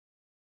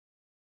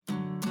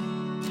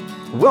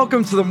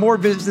Welcome to the More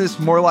Business,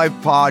 More Life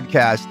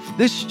podcast.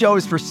 This show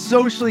is for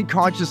socially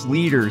conscious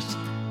leaders,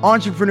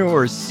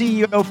 entrepreneurs,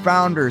 CEO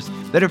founders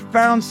that have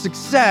found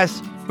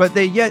success, but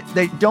they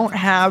don't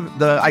have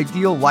the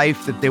ideal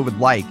life that they would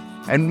like.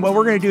 And what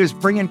we're going to do is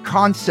bring in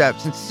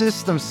concepts and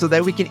systems so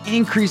that we can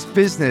increase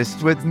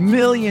business with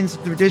millions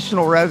of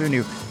additional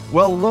revenue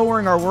while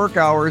lowering our work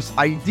hours,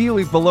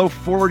 ideally below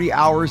 40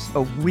 hours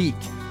a week.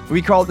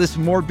 We call this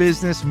More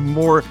Business,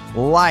 More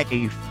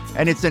Life.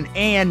 And it's an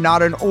and,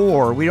 not an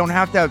or. We don't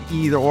have to have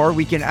either or.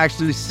 We can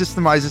actually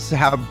systemize this to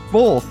have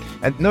both.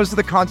 And those are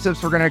the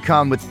concepts we're going to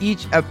come with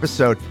each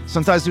episode.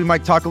 Sometimes we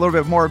might talk a little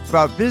bit more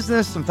about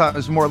business,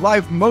 sometimes more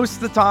life, most of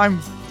the time,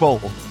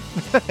 both.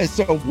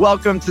 So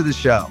welcome to the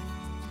show.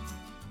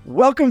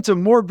 Welcome to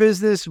More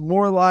Business,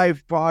 More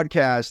Life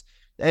podcast.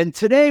 And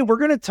today we're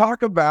going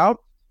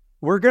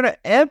to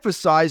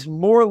emphasize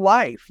more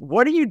life.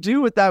 What do you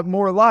do with that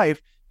more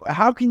life?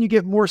 How can you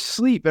get more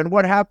sleep? And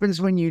what happens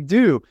when you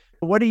do?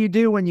 What do you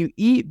do when you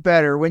eat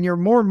better, when you're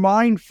more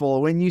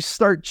mindful, when you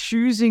start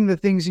choosing the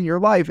things in your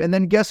life? And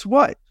then guess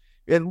what?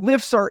 It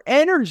lifts our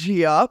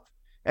energy up.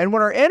 And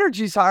when our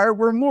energy's higher,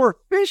 we're more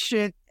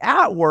efficient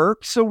at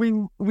work. So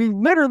we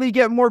literally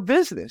get more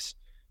business.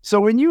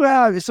 So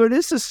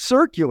this is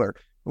circular.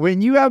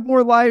 When you have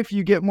more life,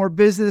 you get more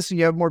business.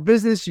 And you have more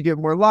business, you get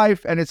more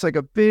life. And it's like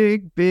a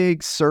big,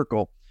 big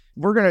circle.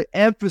 We're going to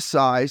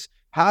emphasize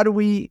how do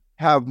we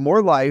have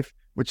more life,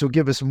 which will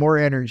give us more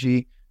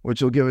energy,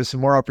 which will give us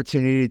more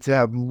opportunity to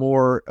have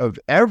more of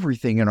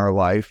everything in our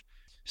life.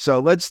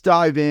 So let's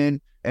dive in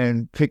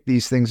and pick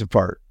these things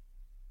apart.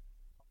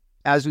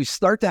 As we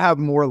start to have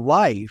more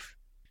life,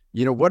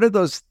 what are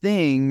those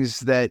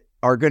things that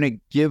are going to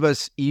give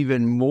us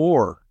even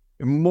more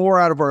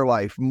out of our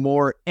life,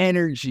 more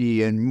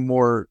energy and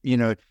more,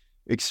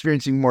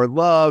 experiencing more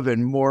love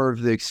and more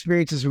of the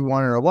experiences we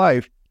want in our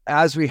life?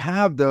 As we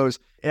have those,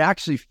 it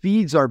actually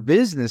feeds our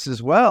business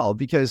as well,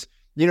 because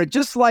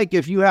just like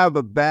if you have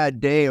a bad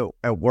day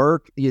at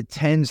work, it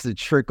tends to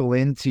trickle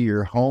into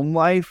your home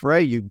life,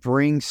 right? You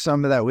bring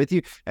some of that with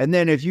you. And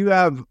then if you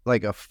have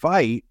like a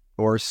fight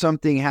or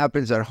something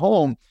happens at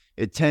home,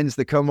 it tends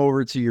to come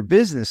over to your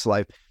business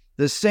life.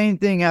 The same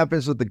thing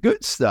happens with the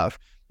good stuff.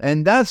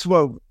 And that's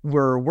what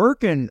we're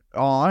working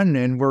on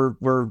and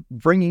we're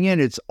bringing in.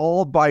 It's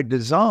all by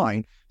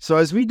design. So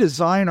as we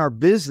design our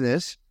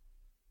business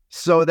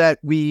so that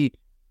we,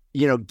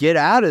 get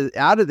out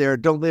of there,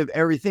 don't live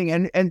everything.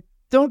 And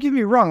don't get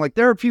me wrong, like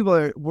there are people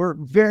that we're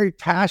very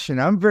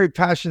passionate. I'm a very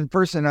passionate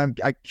person.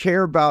 I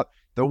care about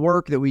the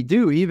work that we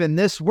do, even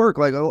this work.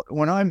 Like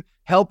when I'm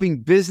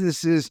helping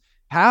businesses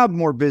have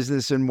more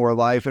business and more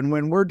life. And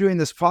when we're doing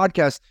this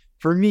podcast,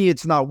 for me,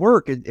 it's not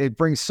work. It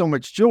brings so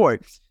much joy.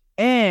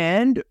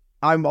 And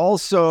I'm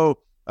also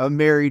a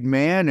married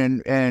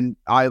man and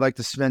I like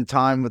to spend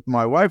time with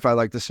my wife. I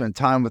like to spend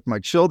time with my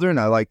children.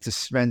 I like to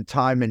spend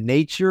time in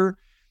nature.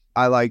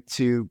 I like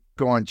to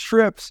go on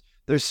trips.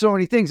 There's so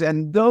many things.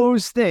 And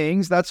those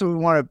things, that's what we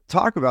want to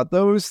talk about.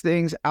 Those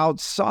things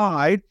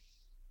outside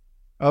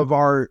of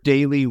our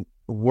daily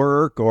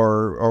work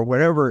or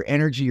whatever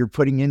energy you're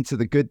putting into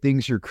the good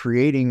things you're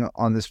creating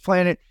on this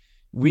planet,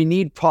 we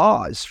need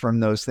pause from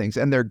those things.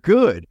 And they're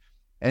good.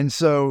 And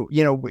so,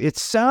 it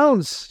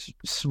sounds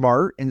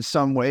smart in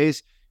some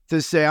ways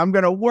to say, I'm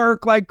going to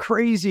work like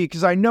crazy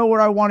because I know what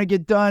I want to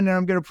get done. And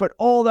I'm going to put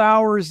all the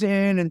hours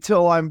in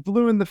until I'm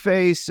blue in the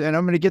face and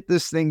I'm going to get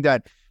this thing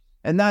done.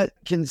 And that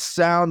can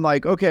sound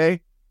like,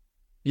 okay,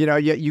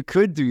 you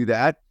could do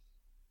that.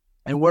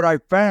 And what I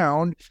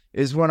found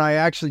is when I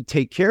actually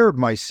take care of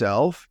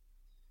myself,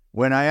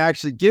 when I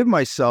actually give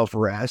myself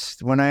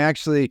rest, when I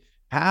actually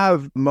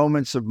have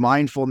moments of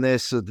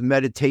mindfulness, of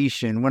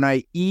meditation, when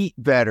I eat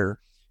better,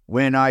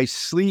 when I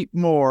sleep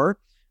more,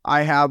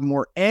 I have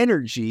more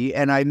energy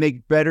and I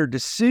make better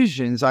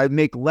decisions. I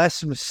make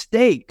less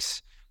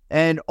mistakes.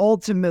 And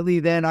ultimately,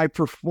 then I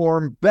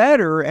perform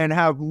better and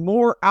have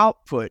more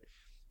output.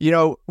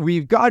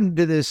 We've gotten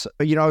to this,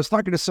 I was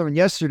talking to someone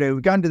yesterday,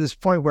 we've gotten to this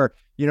point where,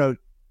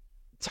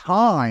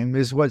 time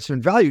is what's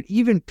been valued,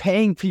 even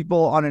paying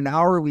people on an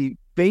hourly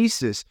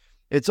basis.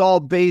 It's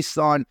all based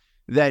on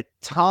that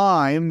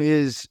time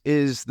is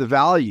the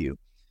value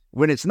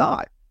when it's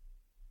not.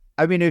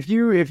 I mean, if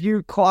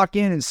you clock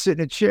in and sit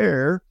in a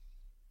chair,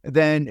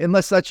 then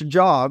unless that's your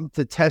job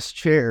to test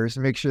chairs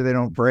and make sure they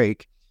don't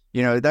break,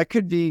 that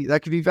could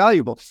be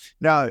valuable.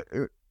 Now,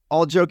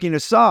 all joking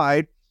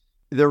aside,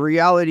 the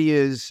reality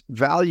is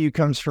value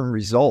comes from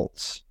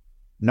results,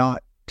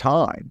 not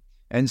time.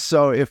 And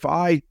so if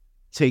I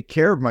take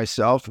care of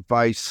myself, if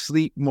I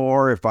sleep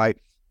more, if I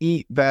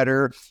eat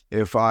better,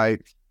 if I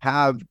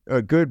have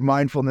a good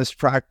mindfulness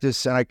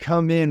practice and I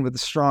come in with a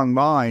strong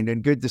mind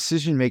and good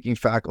decision-making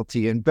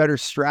faculty and better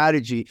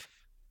strategy,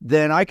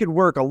 then I could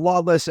work a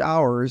lot less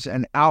hours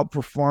and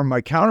outperform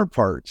my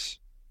counterparts.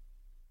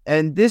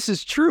 And this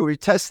is true. We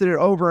tested it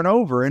over and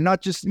over, and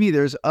not just me.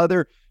 There's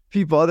other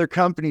people, other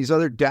companies,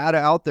 other data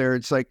out there.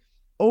 It's like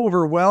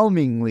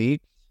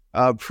overwhelmingly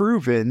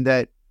proven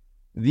that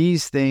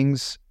these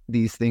things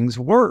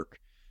work.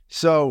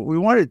 So we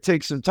want to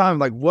take some time,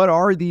 like, what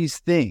are these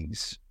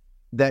things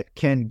that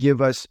can give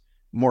us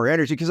more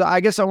energy? Because I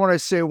guess I want to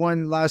say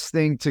one last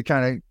thing to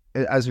kind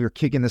of, as we're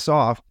kicking this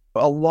off,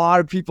 a lot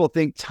of people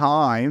think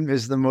time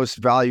is the most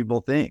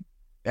valuable thing.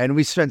 And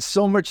we spend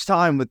so much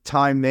time with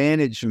time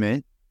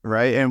management,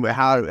 right? And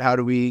how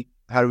do we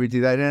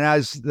do that? And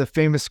as the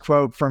famous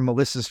quote from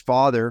Melissa's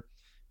father,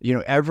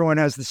 everyone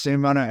has the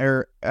same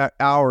amount of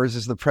hours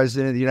as the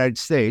president of the United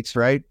States,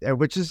 right? And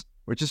which is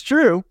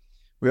true.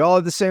 We all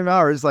have the same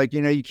hours. Like,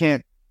 you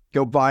can't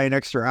go buy an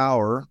extra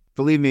hour.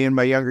 Believe me, in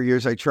my younger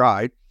years, I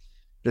tried.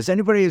 Is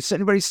anybody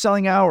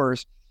selling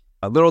hours?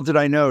 Little did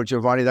I know,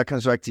 Giovanni, that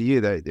comes back to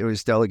you, that it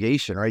was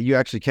delegation, right? You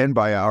actually can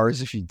buy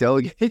hours if you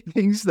delegate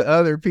things to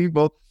other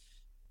people.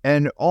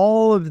 And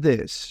all of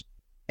this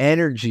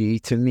energy,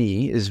 to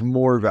me, is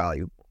more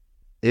valuable.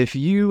 If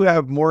you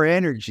have more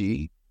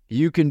energy,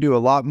 you can do a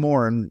lot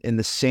more in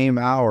the same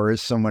hour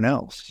as someone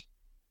else.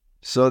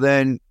 So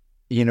then,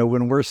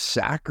 when we're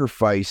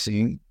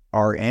sacrificing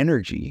our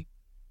energy,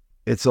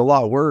 it's a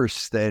lot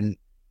worse than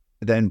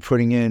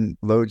putting in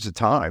loads of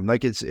time.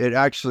 Like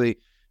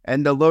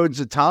and the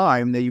loads of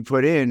time that you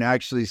put in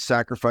actually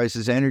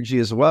sacrifices energy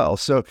as well.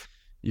 So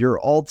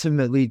you're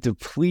ultimately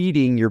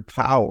depleting your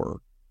power.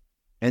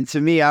 And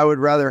to me, I would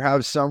rather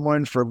have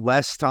someone for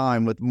less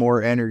time with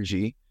more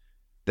energy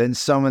than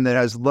someone that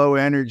has low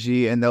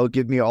energy and they'll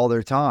give me all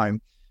their time.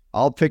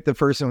 I'll pick the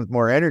person with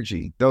more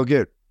energy. They'll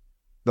get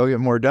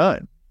more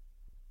done.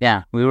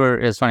 Yeah,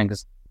 it's funny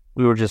because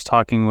we were just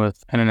talking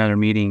in another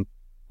meeting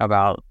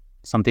about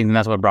something, and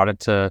that's what brought it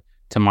to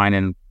mind,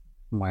 and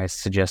why I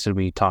suggested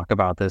we talk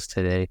about this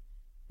today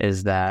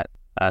is that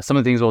some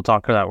of the things we're going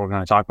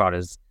to talk about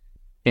is,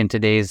 in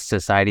today's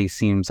society,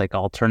 seems like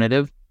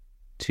alternative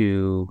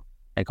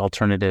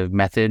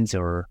methods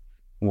or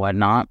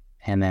whatnot.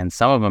 And then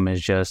some of them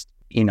is just,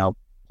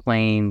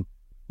 plain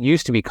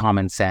used to be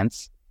common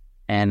sense,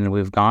 and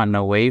we've gotten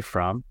away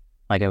from,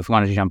 like, if we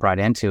want to jump right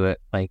into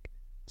it, like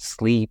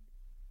sleep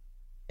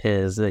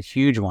is a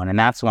huge one. And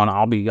that's one,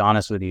 I'll be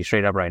honest with you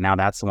straight up right now,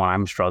 that's the one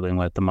I'm struggling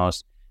with the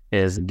most,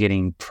 is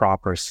getting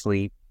proper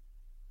sleep.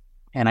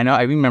 And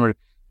I remember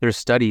there's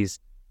studies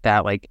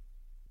that, like,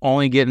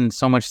 only getting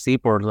so much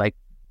sleep, or like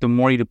the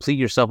more you deplete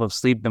yourself of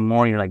sleep, the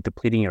more you're like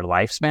depleting your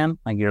lifespan.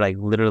 Like, you're like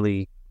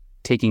literally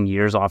taking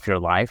years off your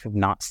life of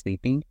not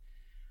sleeping,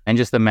 and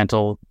just the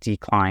mental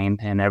decline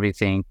and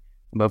everything.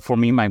 But for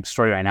me, my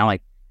story right now,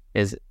 like,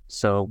 is,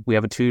 so we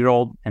have a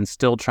 2-year-old and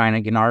still trying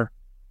to get in our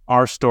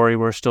story.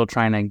 We're still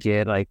trying to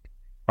get, like,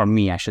 or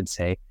me, I should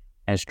say,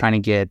 is trying to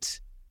get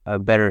a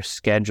better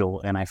schedule.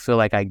 And I feel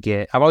like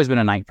I've always been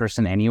a night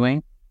person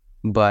anyway,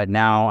 but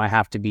now I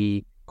have to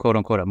be quote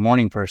unquote a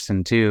morning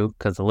person too,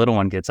 because the little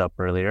one gets up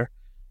earlier.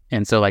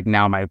 And so, like,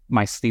 now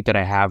my sleep that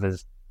I have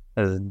is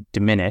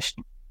diminished,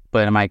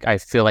 but I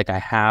feel like I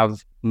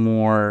have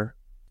more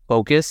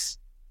focus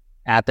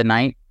at the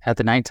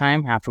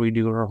nighttime. After we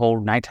do our whole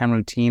nighttime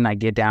routine, I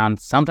get down.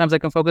 Sometimes I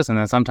can focus, and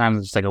then sometimes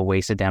it's like a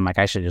wasted time. Like,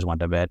 I should just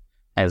went to bed.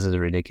 This is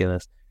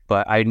ridiculous.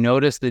 But I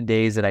notice the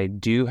days that I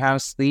do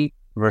have sleep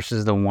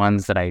versus the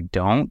ones that I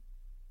don't,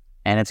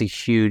 and it's a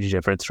huge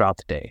difference throughout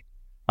the day.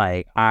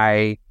 Like,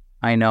 I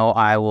know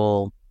I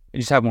will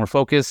just have more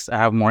focus. I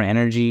have more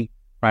energy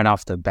right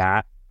off the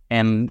bat,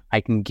 and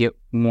I can get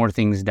more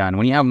things done.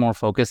 When you have more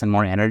focus and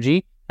more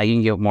energy, like, you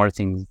can get more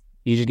things.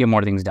 You just get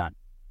more things done,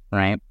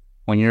 right?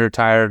 When you're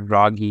tired,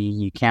 groggy,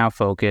 you can't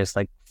focus,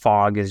 like,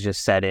 fog is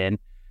just set in.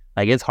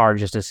 Like, it's hard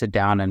just to sit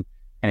down and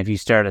if you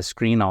stare at a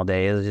screen all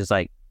day, it's just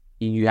like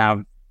you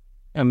have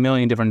a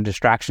million different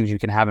distractions you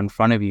can have in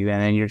front of you.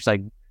 And then you're just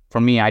like, for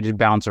me, I just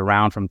bounce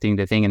around from thing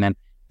to thing. And then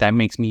that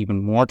makes me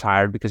even more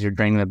tired because you're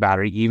draining the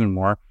battery even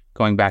more.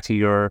 Going back to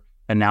your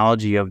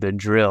analogy of the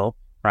drill,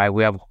 right?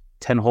 We have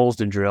 10 holes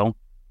to drill,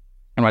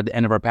 and we're at the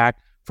end of our pack.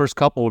 First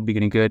couple would be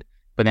getting good,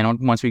 but then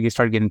once we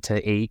start getting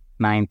to 8,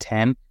 9,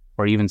 10,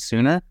 or even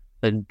sooner,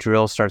 the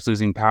drill starts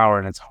losing power,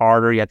 and it's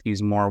harder. You have to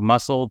use more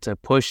muscle to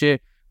push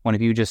it. When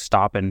if you just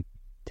stop and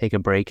take a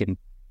break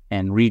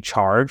and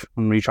recharge,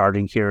 when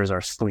recharging here is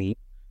our sleep,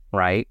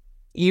 right?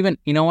 Even,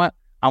 you know what?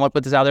 I'm going to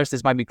put this out there. So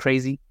this might be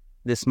crazy.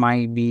 This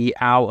might be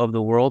out of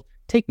the world.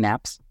 Take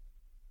naps.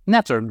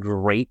 Naps are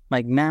great.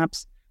 Like,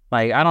 naps,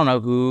 like, I don't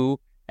know who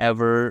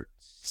ever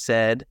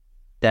said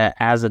that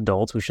as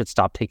adults we should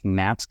stop taking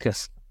naps,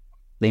 because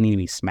they need to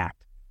be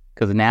smacked,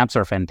 because naps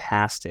are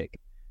fantastic.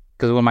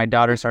 Because when my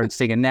daughter started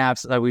taking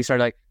naps, we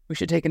started like, we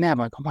should take a nap. I'm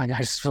like, oh my gosh,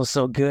 this feels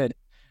so good,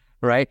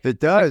 right?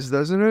 It does,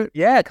 doesn't it?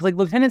 Yeah, because, like,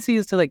 the tendency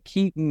is to, like,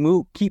 keep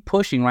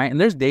pushing, right?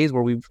 And there's days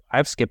where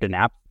I've skipped a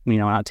nap,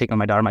 not taking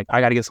my daughter. I'm like, I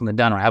got to get something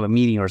done, or I have a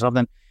meeting or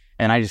something,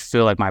 and I just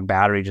feel like my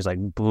battery just like,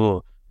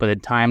 boo. But the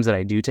times that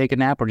I do take a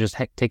nap, or just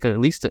take at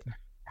least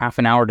half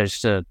an hour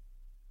just to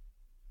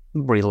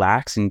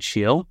relax and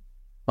chill,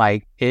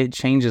 like, it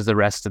changes the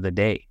rest of the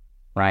day,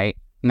 right?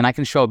 And then I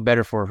can show up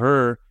better for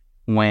her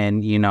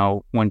when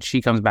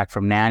she comes back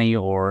from nanny,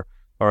 or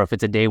if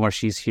it's a day where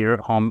she's here at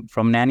home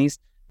from nannies,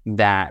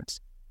 that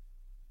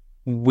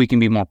we can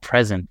be more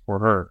present for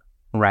her,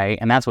 right?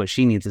 And that's what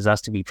she needs, is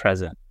us to be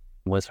present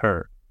with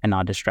her and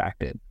not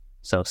distracted.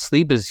 So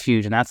sleep is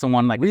huge, and that's the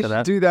one. Like we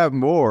should do that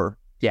more.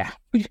 Yeah,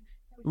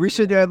 we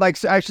should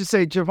I should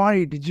say,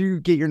 Giovanni, did you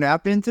get your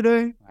nap in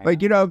today?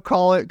 Like,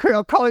 call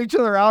each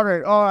other out.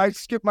 And, oh, I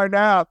skipped my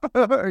nap.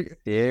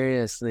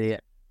 Seriously,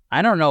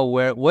 I don't know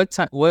what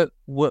time,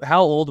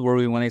 how old were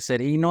we when they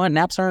said, hey, you know what,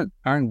 naps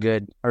aren't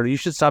good, or you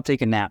should stop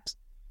taking naps,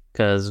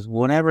 because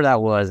whenever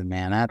that was,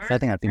 man, I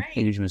think that's a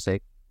huge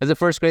mistake. As a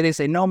first grade, they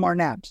say no more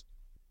naps.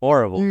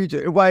 Horrible. Huge.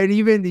 Well, and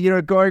even,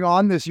 going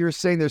on this, you're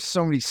saying there's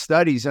so many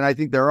studies, and I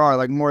think there are,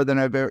 like, more than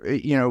I've ever,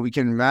 we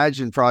can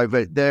imagine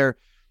probably, but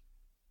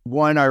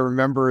one I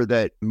remember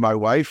that my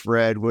wife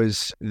read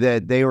was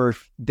that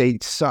they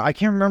saw, I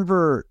can't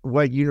remember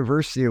what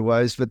university it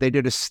was, but they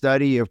did a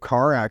study of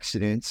car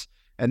accidents,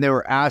 and they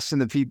were asking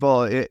the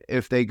people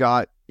if they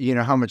got,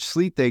 how much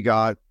sleep they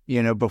got,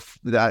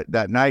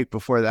 that night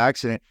before the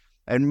accident.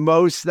 And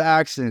most of the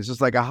accidents, was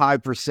like a high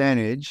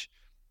percentage,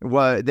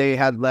 they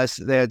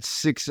had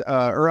 6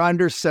 or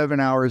under 7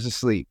 hours of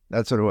sleep.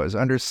 That's what it was,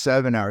 under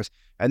 7 hours.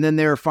 And then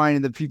they were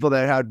finding the people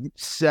that had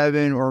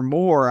 7 or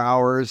more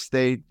hours,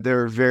 there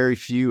were very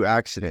few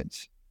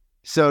accidents.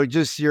 So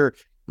just your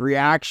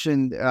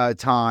reaction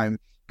time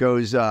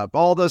goes up,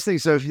 all those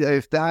things. So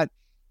if that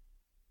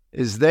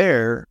is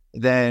there,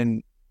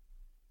 then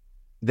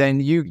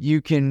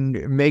you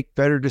can make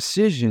better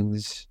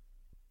decisions.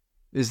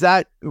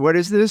 What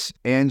is this?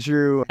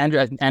 Andrew, I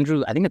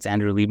think it's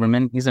Andrew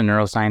Lieberman. He's a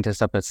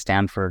neuroscientist up at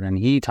Stanford, and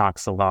he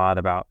talks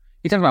about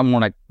more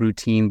like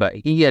routine, but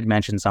he had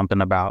mentioned something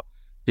about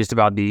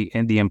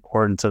the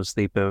importance of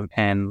sleep,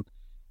 and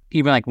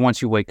even like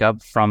once you wake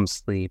up from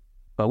sleep.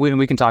 But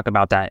we can talk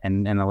about that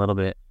in a little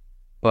bit.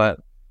 But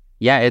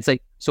yeah, it's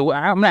like, so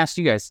I'm gonna ask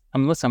you guys.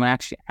 I'm gonna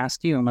actually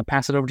ask you. I'm gonna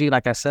pass it over to you,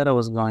 like I said I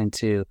was going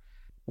to.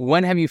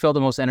 When have you felt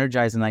the most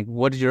energized, and like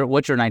what's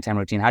your nighttime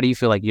routine? How do you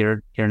feel like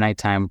your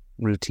nighttime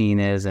routine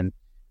is? And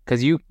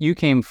because you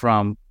came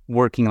from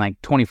working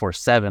like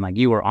 24/7, like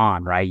you were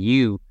on, right?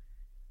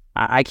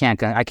 I can't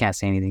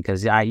say anything,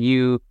 because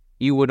you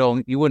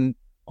wouldn't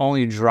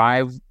only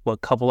drive a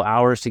couple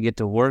hours to get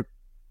to work,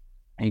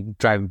 and you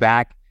drive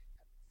back.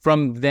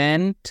 From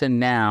then to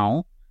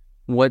now,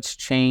 what's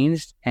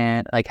changed,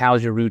 and like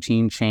how's your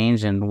routine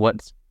changed, and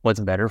what's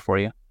better for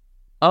you?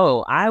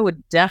 Oh, I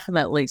would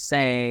definitely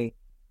say,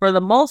 for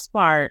the most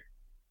part,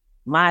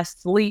 my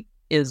sleep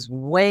is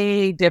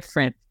way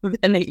different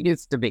than it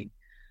used to be.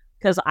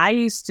 Because I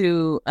used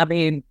to,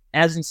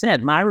 as you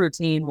said, my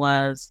routine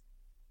was,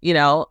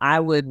 I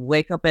would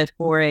wake up at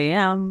 4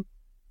 a.m.,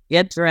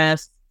 get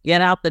dressed,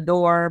 get out the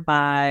door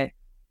by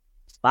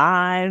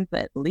 5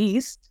 at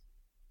least,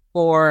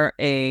 for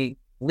at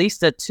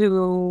least a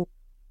 2,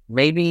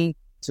 maybe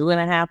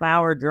 2.5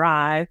 hour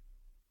drive,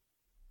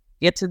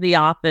 get to the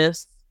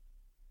office,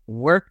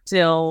 work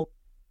till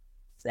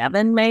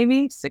 7,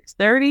 maybe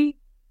 6:30,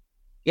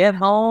 get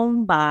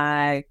home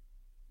by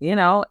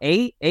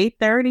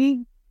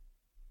 8:30,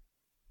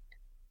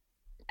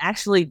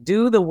 actually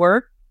do the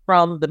work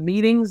from the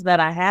meetings that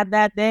I had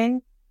that day.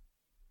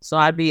 So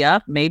I'd be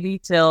up maybe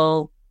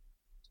till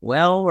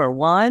 12 or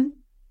 1,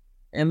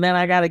 and then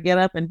I got to get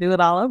up and do it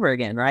all over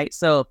again, right?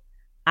 So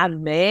I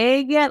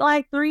may get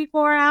like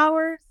 3-4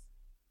 hours,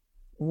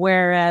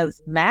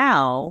 whereas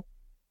now,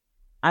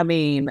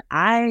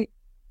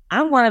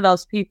 I'm one of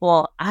those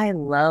people, I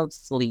love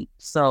sleep.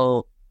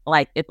 So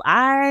like if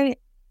I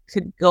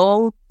could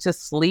go to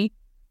sleep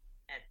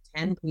at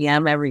 10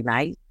 p.m. every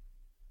night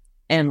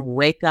and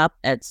wake up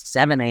at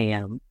 7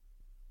 a.m.,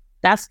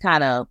 that's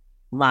kind of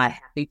my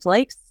happy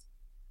place.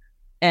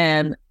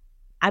 And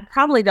I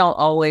probably don't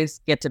always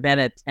get to bed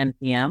at 10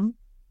 p.m.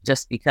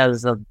 just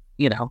because of,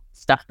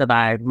 stuff that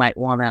I might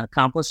want to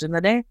accomplish in the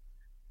day.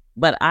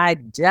 But I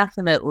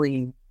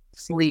definitely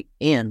sleep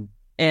in.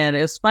 And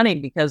it's funny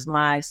because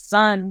my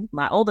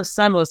oldest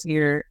son was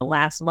here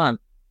last month,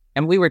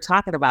 and we were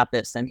talking about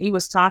this, and he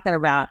was talking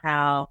about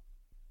how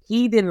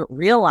he didn't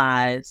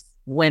realize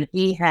when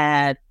he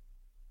had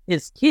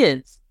his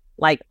kids,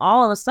 like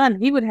all of a sudden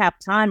he would have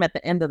time at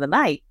the end of the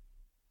night.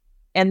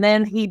 And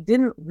then he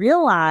didn't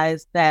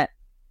realize that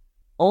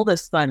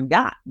oldest son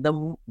got,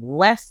 the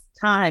less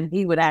time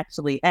he would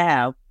actually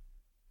have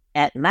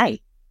at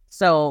night.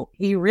 So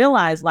he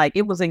realized like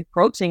it was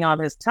encroaching on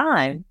his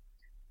time,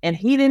 and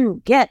he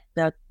didn't get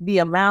the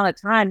amount of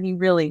time he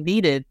really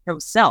needed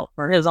himself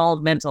for his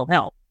own mental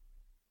health.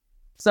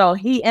 So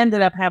he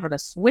ended up having to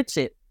switch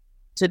it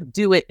to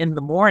do it in the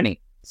morning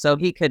so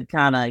he could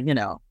kind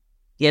of,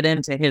 get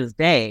into his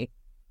day.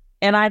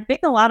 And I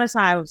think a lot of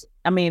times,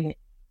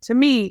 to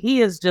me,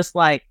 he is just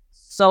like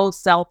so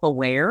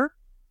self-aware,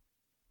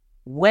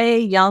 way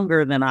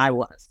younger than I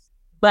was.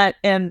 But,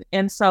 and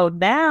so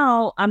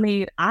now, I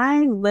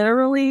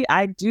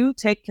do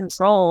take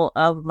control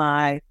of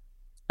my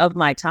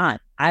time.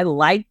 I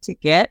like to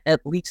get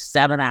at least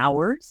 7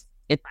 hours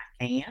if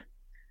I can.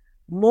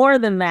 More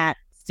than that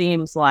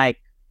seems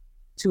like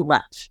too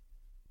much.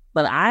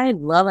 But I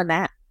love a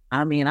nap.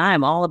 I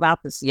am all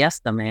about the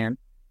siesta, man.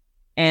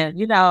 And,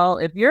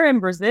 if you're in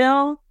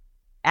Brazil,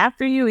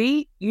 after you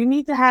eat, you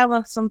need to have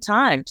some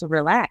time to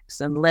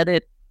relax and let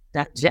it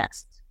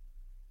digest.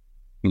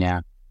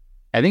 Yeah.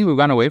 I think we've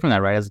gone away from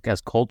that, right?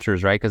 As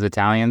cultures, right? Because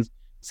Italians,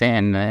 say,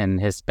 and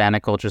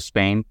Hispanic culture,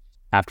 Spain,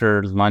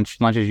 after lunch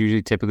is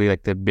usually typically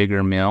like the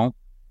bigger meal,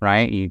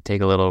 right? You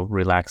take a little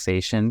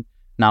relaxation,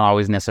 not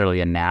always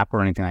necessarily a nap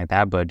or anything like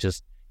that, but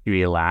just you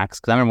relax.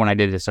 Because I remember when I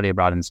did a study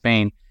abroad in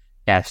Spain,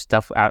 yeah,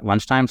 stuff at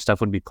lunchtime,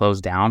 stuff would be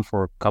closed down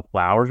for a couple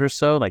hours or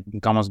so, like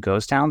almost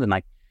ghost towns,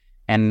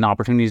 and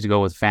opportunities to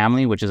go with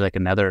family, which is like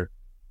another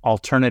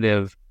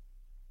alternative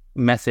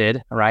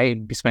method,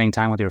 right? Be spending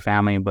time with your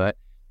family. But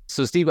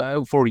so Steve,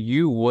 for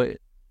you,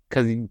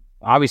 because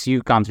obviously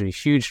you've gone through a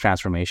huge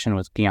transformation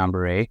with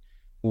Guillain-Barré.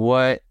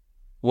 What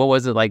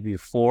was it like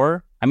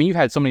before? I mean, you've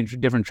had so many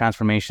different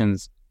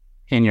transformations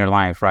in your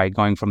life, right?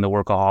 Going from the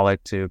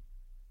workaholic to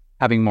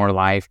having more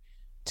life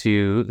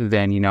to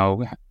then,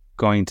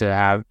 going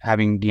to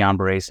having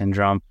Guillain-Barré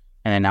syndrome,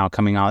 and then now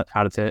coming out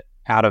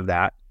of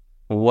that.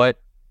 What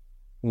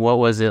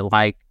was it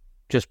like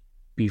just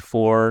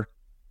before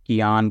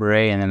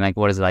Guillain-Barré, and then like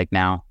what is it like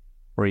now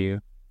for you?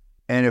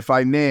 And if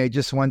I may,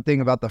 just one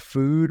thing about the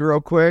food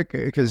real quick,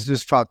 because it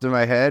just popped in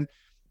my head.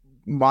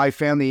 My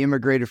family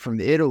immigrated from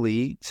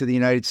Italy to the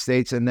United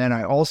States. And then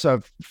I also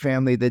have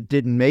family that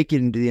didn't make it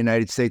into the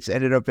United States,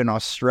 ended up in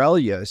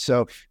Australia.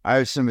 So I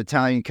have some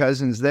Italian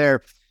cousins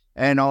there.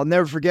 And I'll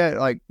never forget,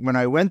 like when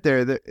I went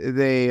there,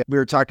 we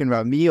were talking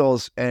about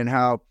meals and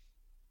how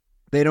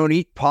they don't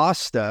eat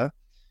pasta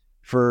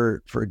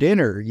for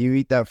dinner. You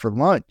eat that for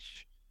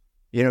lunch.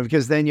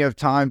 Because then you have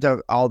time to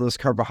have all those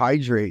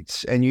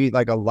carbohydrates, and you eat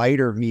like a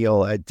lighter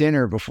meal at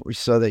dinner before,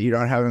 so that you're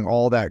not having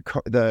all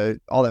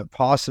that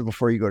pasta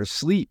before you go to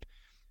sleep.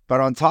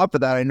 But on top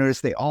of that, I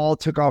noticed they all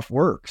took off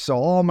work. So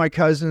all my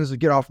cousins would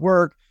get off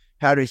work,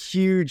 had a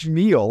huge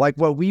meal, like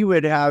what we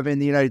would have in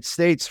the United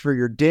States for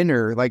your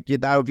dinner. Like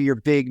that would be your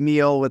big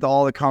meal with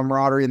all the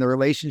camaraderie and the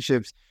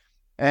relationships.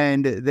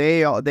 And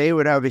they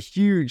would have a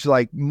huge,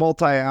 like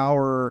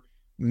multi-hour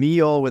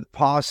meal with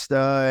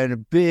pasta and a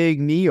big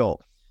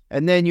meal.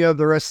 And then you have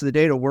the rest of the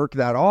day to work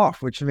that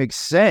off, which makes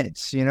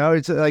sense.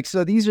 It's like,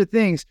 so these are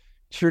things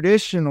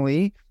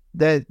traditionally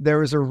that there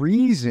was a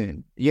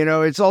reason.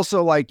 It's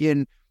also like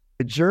in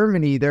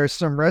Germany, there's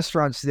some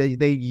restaurants that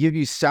they give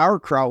you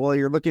sauerkraut while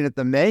you're looking at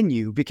the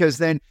menu, because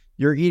then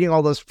you're eating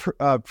all those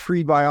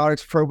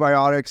prebiotics,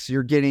 probiotics,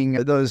 you're getting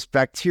those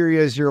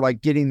bacteria, you're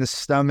like getting the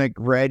stomach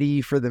ready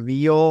for the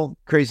meal,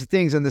 crazy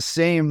things. And the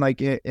same,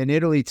 like in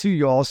Italy too,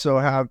 you also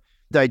have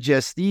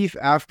digestif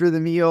after the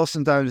meal.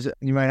 Sometimes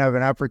you might have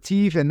an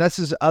aperitif, and that's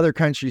just other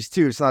countries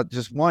too. It's not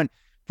just one,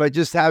 but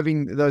just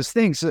having those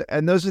things.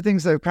 And those are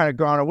things that have kind of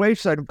gone away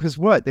because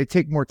they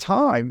take more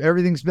time.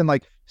 Everything's been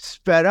like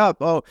sped up.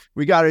 Oh,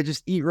 we got to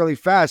just eat really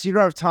fast. You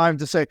don't have time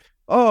to say,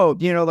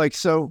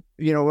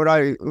 what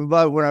I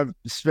love when I've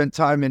spent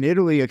time in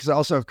Italy, because I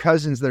also have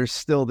cousins that are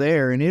still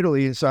there in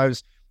Italy. And so I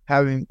was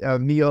having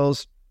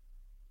meals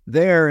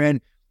there,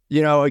 and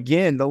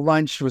again, the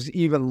lunch was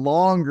even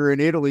longer in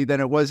Italy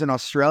than it was in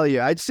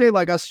Australia. I'd say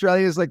like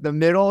Australia is like the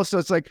middle. So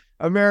it's like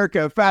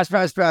America, fast,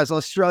 fast, fast.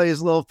 Australia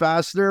is a little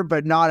faster,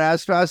 but not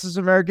as fast as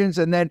Americans.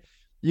 And then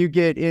you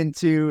get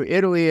into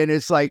Italy and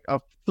it's like a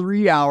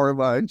 3-hour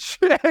lunch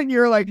and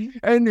you're like,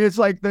 and it's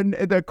like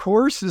the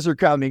courses are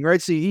coming,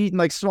 right? So you eat in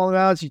like small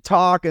amounts, you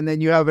talk, and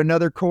then you have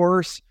another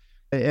course.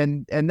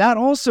 And that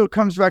also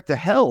comes back to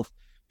health,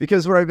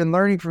 because what I've been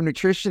learning from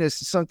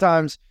nutritionists is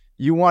sometimes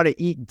you want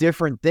to eat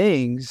different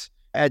things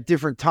at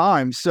different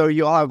times. So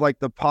you'll have like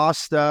the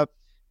pasta,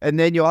 and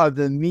then you'll have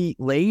the meat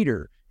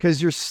later,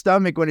 because your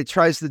stomach, when it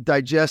tries to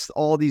digest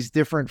all these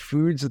different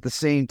foods at the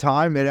same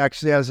time, it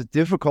actually has a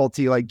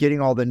difficulty like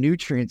getting all the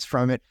nutrients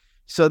from it.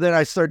 So then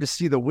I started to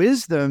see the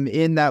wisdom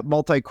in that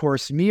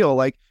multi-course meal.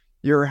 Like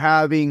you're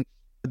having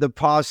the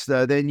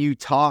pasta, then you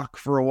talk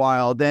for a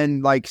while,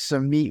 then like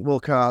some meat will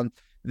come,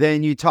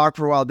 then you talk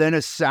for a while, then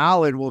a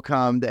salad will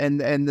come,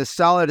 and the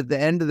salad at the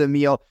end of the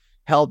meal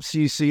helps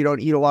you so you don't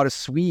eat a lot of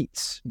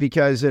sweets,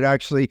 because it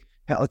actually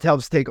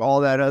helps take all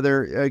that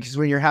other, because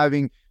when you're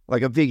having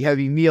like a big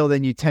heavy meal,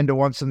 then you tend to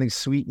want something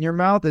sweet in your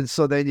mouth. And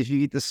so then if you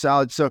eat the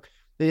salad, so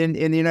in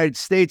the United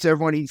States,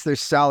 everyone eats their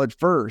salad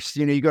first.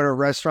 You go to a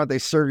restaurant, they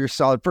serve your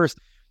salad first.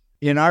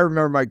 And I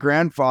remember my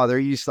grandfather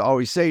used to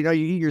always say, you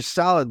eat your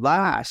salad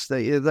last.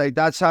 Like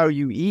that's how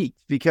you eat,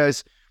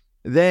 because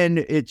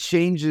then it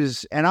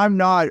changes. And I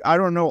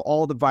don't know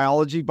all the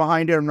biology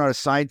behind it. I'm not a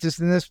scientist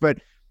in this, but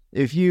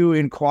if you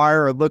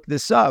inquire or look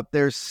this up,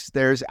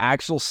 there's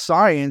actual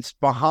science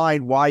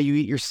behind why you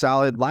eat your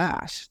salad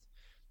last.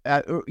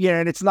 And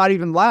it's not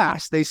even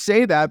last. They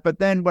say that, but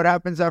then what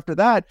happens after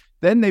that?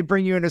 Then they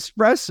bring you an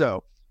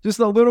espresso, just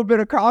a little bit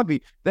of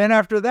coffee. Then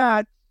after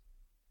that,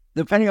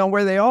 depending on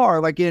where they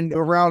are, like in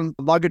around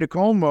Lago di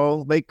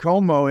Como, Lake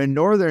Como in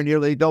northern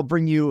Italy, they'll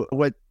bring you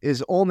what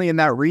is only in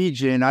that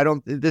region.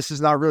 This is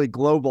not really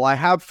global. I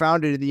have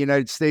found it in the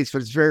United States,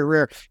 but it's very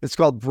rare. It's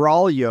called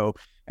Braulio.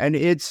 And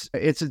it's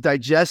a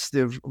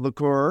digestive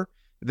liqueur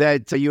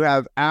that you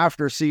have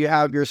after. So you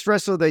have your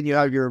espresso, then you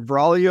have your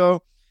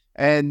Braulio.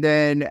 And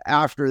then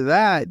after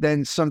that,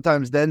 then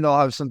sometimes then they'll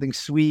have something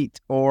sweet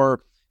or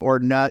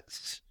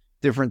nuts,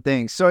 different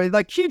things. So it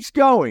like keeps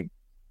going.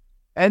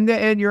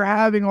 and you're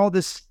having all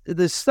this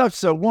stuff.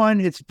 So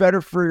one, it's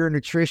better for your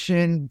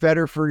nutrition,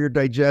 better for your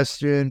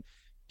digestion.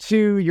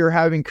 Two, you're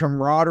having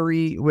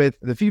camaraderie with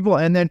the people,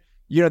 and then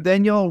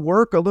then you'll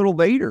work a little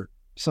later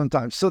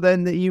sometimes. So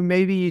then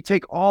you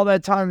take all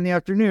that time in the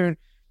afternoon,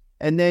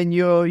 and then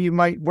you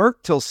might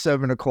work till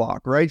 7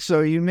 o'clock, right?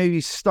 So you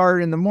maybe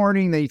start in the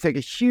morning, then you take a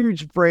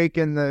huge break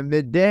in the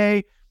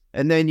midday,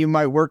 and then you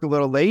might work a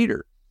little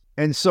later.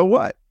 And so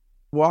what?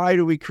 Why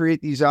do we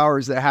create these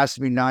hours that has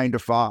to be 9 to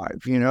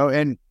 5,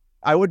 And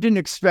I didn't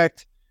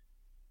expect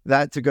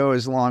that to go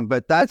as long,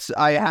 but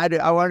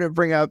I wanted to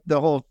bring up the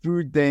whole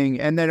food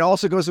thing. And then it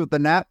also goes with the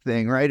nap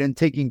thing, right? And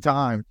taking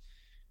time.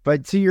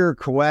 But to your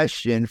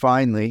question,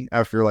 finally,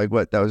 after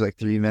that was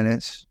 3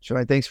 minutes.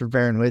 Joy, thanks for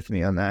bearing with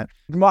me on that.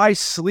 My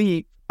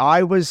sleep,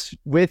 I was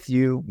with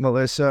you,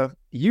 Melissa.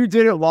 You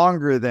did it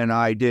longer than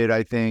I did,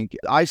 I think.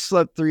 I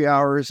slept 3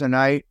 hours a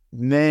night,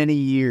 many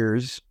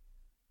years.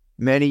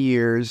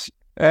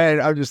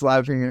 And I'm just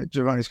laughing at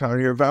Giovanni's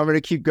comment here, but I'm going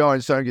to keep going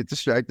so I don't get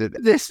distracted.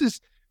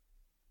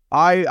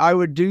 I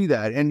would do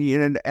that.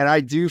 And I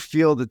do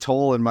feel the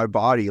toll in my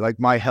body. Like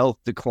my health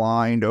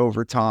declined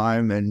over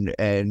time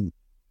and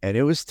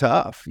it was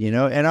tough,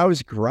 and I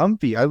was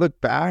grumpy. I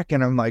look back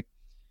and I'm like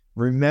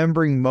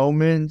remembering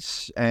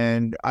moments,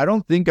 and I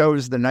don't think I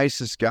was the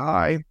nicest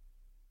guy,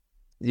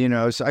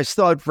 so I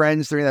still had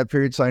friends during that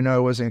period. So I know I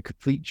wasn't a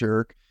complete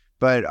jerk,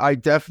 but I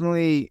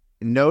definitely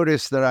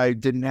noticed that I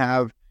didn't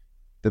have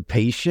the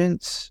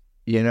patience,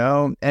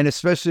 and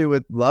especially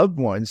with loved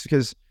ones,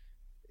 because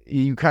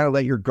you kind of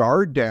let your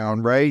guard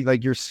down, right?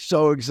 Like you're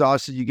so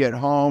exhausted, you get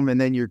home and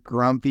then you're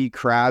grumpy,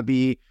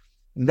 crabby,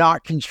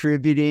 not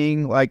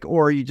contributing,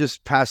 or you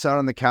just pass out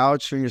on the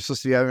couch when you're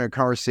supposed to be having a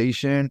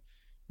conversation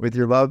with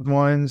your loved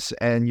ones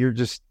and you're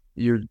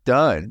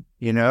done,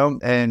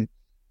 and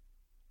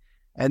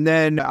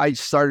then I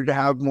started to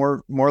have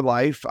more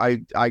life.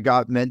 I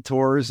got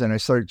mentors and I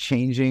started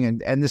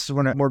changing, and this is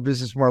when More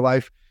Business, More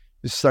Life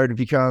started to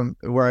become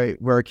where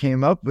I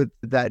came up with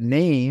that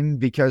name,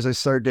 because I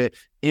started to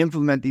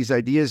implement these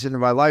ideas into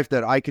my life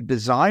that I could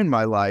design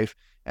my life.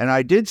 And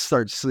I did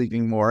start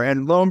sleeping more,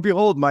 and lo and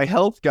behold, my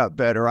health got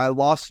better. I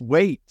lost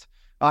weight.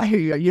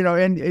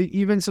 And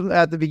even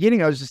at the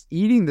beginning, I was just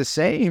eating the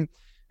same,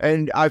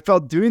 and I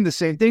felt doing the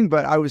same thing,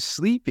 but I was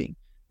sleeping.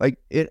 Like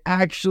it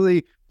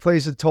actually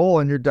plays a toll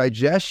on your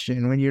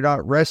digestion when you're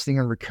not resting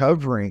and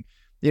recovering.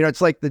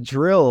 It's like the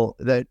drill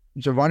that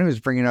Giovanni was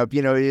bringing up.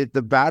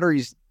 The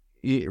battery's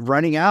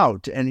running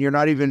out, and you're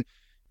not even,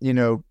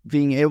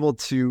 being able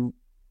to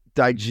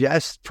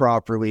digest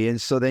properly, and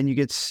so then you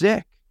get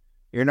sick.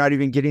 You're not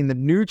even getting the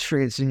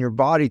nutrients in your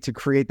body to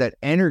create that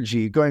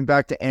energy, going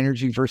back to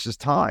energy versus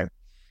time.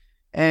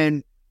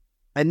 And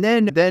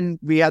then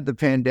we had the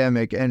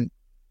pandemic, and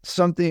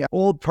something,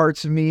 old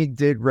parts of me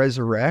did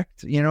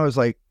resurrect. It was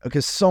like,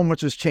 because so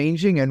much was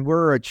changing, and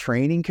we're a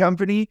training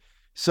company.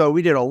 So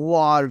we did a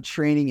lot of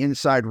training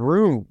inside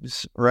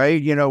rooms, right?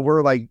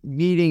 We're like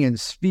meeting and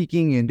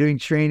speaking and doing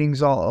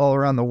trainings all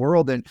around the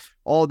world, and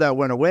all that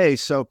went away.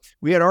 So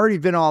we had already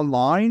been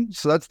online.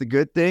 So that's the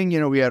good thing.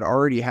 We had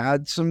already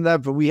had some of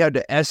that, but we had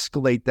to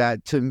escalate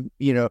that to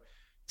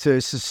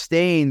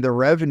sustain the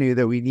revenue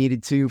that we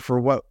needed to for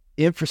what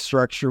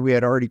infrastructure we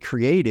had already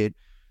created.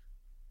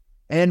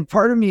 And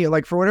part of me,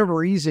 for whatever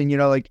reason,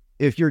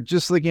 if you're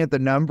just looking at the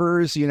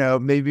numbers,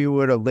 maybe we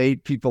would have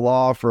laid people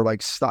off or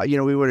stop,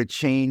 we would have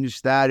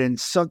changed that. And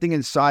something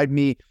inside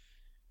me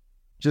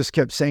just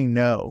kept saying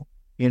no,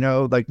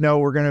 no,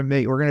 we're going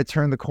to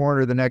turn the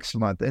corner the next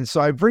month. And so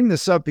I bring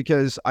this up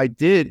because I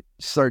did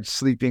start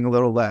sleeping a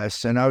little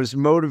less, and I was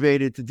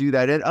motivated to do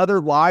that, and other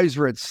lives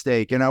were at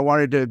stake, and I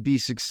wanted to be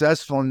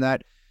successful in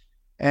that.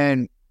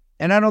 And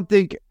I don't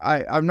think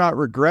I'm not a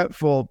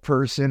regretful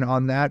person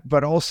on that,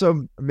 but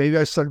also maybe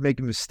I started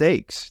making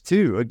mistakes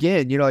too.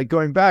 Again,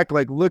 going back,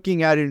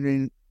 looking at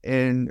it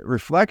in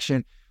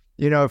reflection,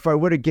 if I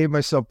would have gave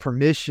myself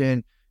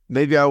permission,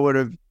 maybe I would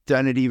have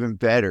done it even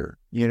better,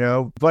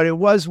 but it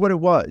was what it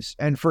was.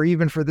 And for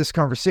this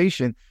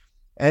conversation,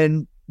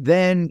 and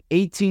then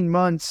 18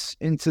 months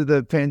into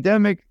the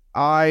pandemic,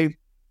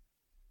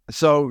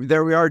 so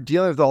there we are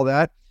dealing with all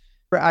that.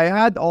 I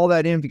had all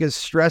that in because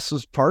stress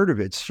was part of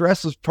it.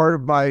 Stress was part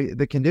of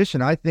the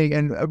condition, I think.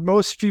 And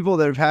most people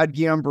that have had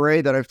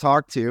Guillain-Barré that I've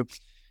talked to,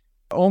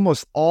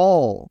 almost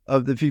all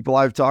of the people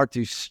I've talked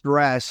to,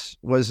 stress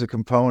was a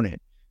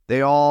component.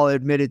 They all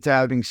admitted to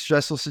having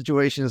stressful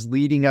situations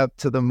leading up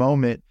to the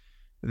moment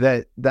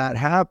that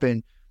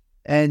happened.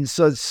 And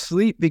so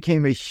sleep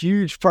became a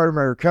huge part of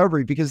my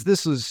recovery, because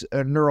this was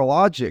a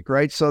neurologic,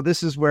 right? So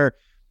this is where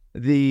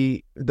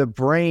the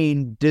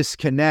brain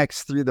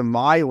disconnects through the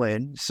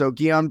myelin. So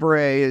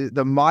Guillain-Barré,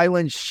 the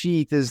myelin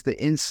sheath is the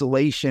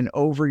insulation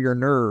over your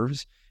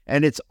nerves,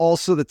 and it's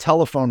also the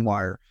telephone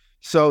wire.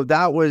 So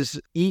that was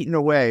eaten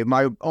away.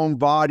 My own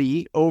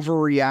body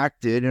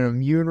overreacted, an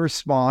immune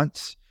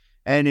response,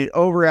 and it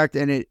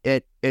overreacted,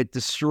 and it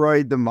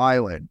destroyed the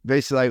myelin.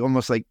 Basically,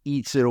 almost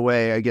eats it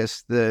away, I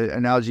guess the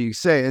analogy you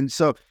say. And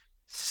so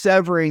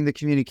severing the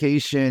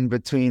communication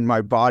between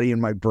my body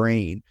and my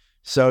brain.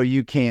 So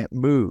you can't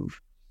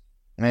move.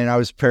 And I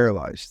was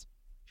paralyzed,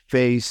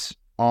 face,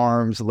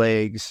 arms,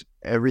 legs,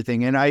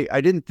 everything. And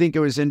I didn't think it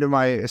was into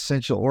my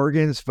essential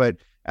organs, but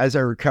as I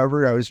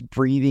recovered, I was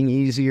breathing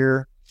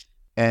easier.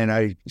 And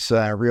I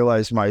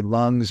realized my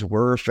lungs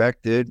were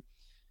affected.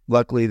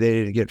 Luckily, they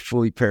didn't get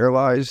fully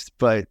paralyzed.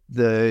 But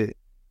the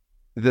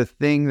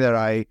thing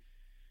that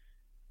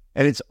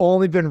and it's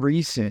only been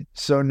recent.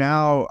 So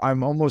now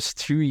I'm almost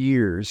 2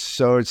 years.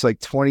 So it's like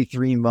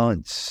 23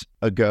 months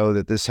ago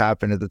that this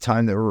happened at the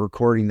time that we're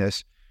recording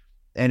this.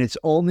 And it's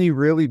only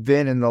really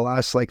been in the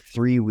last like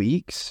 3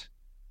 weeks,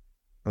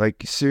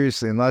 like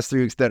seriously, in the last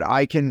 3 weeks that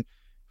I can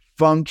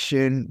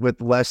function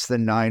with less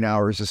than 9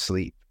 hours of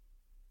sleep.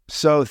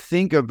 So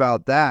think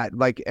about that.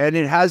 Like, and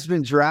it has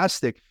been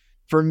drastic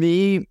for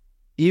me,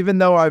 even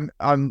though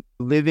I'm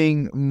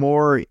living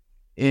more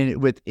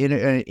within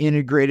an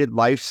integrated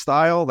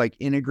lifestyle, like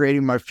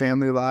integrating my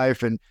family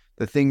life and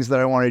the things that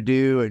I want to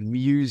do and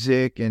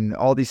music and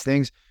all these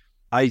things.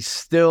 I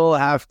still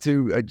have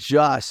to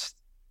adjust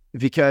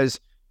because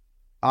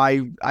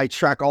I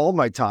track all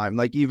my time,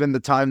 like even the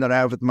time that I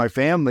have with my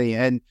family.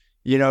 And,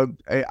 you know,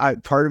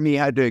 part of me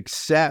had to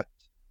accept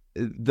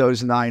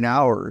those 9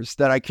 hours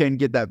that I can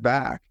get that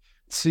back.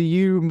 To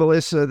you,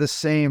 Melissa, the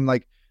same.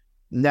 Like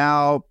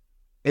now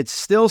it's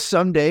still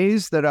some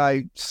days that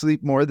I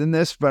sleep more than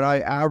this, but I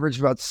average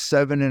about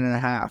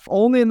 7.5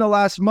 only in the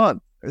last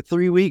month,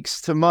 3 weeks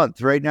to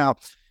month right now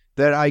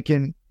that I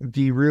can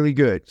be really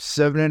good.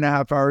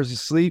 7.5 hours of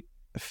sleep.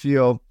 I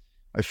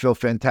feel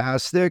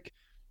fantastic.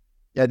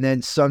 And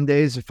then some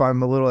days if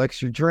I'm a little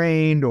extra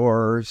drained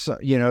or,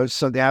 you know,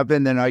 something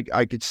happened, then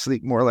I could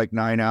sleep more like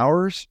 9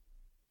 hours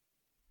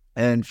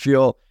and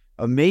feel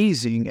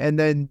amazing. And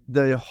then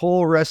the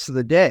whole rest of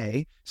the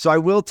day. So I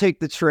will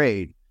take the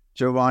trade,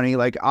 Giovanni.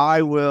 Like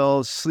I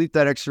will sleep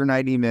that extra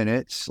 90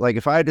 minutes. Like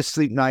if I had to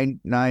sleep nine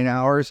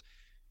hours,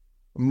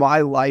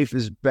 my life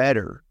is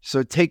better.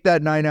 So take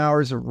that 9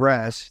 hours of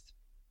rest.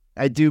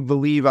 I do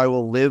believe I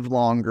will live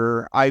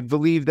longer. I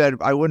believe that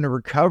I wouldn't have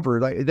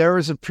recovered. Like there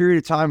was a period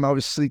of time I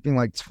was sleeping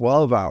like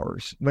 12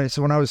 hours.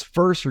 So when I was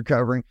first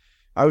recovering,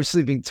 I was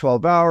sleeping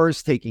 12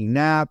 hours, taking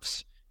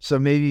naps. So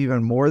maybe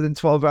even more than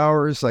 12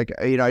 hours. Like,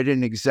 you know, I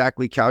didn't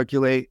exactly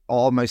calculate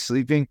all of my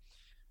sleeping,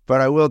 but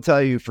I will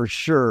tell you for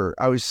sure,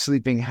 I was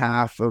sleeping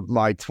half of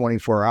my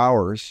 24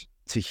 hours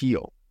to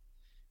heal.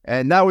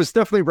 And that was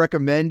definitely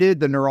recommended.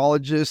 The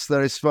neurologists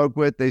that I spoke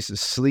with, they said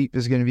sleep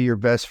is going to be your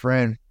best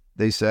friend,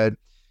 they said,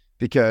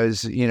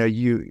 because, you know,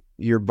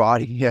 your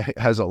body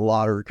has a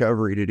lot of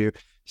recovery to do.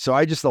 So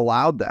I just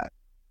allowed that.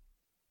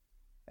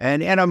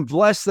 And I'm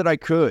blessed that I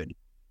could.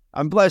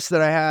 I'm blessed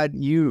that I had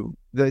you,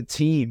 the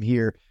team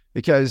here,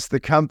 because the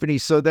company,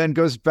 so then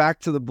goes back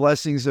to the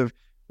blessings of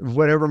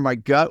whatever my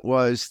gut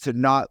was to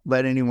not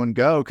let anyone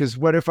go. Because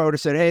what if I would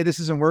have said, hey, this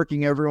isn't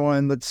working,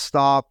 everyone, let's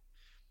stop.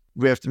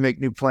 We have to make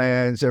new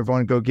plans.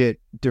 Everyone go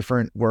get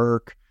different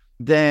work.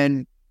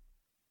 Then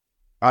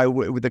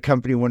the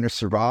company wouldn't have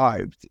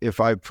survived if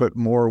I put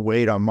more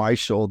weight on my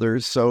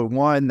shoulders. So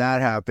one,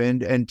 that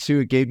happened. And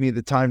two, it gave me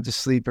the time to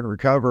sleep and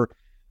recover,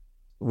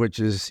 which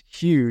is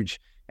huge.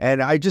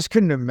 And I just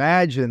couldn't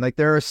imagine, like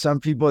there are some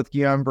people with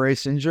Guillain-Barré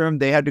syndrome,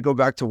 they had to go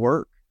back to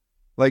work.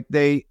 Like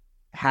they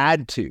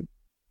had to.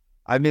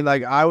 I mean,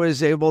 like I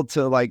was able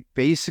to like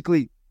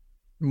basically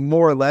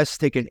more or less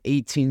take an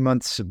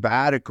 18-month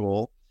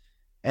sabbatical.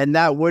 And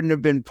that wouldn't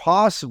have been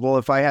possible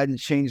if I hadn't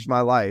changed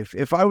my life.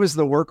 If I was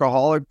the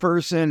workaholic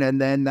person and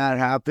then that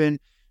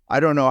happened, I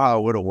don't know how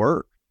it would have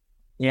worked.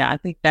 Yeah, I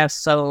think that's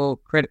so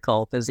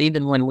critical because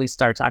even when we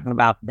start talking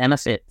about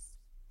benefits,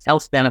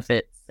 health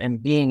benefits,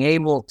 and being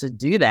able to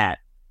do that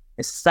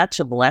is such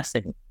a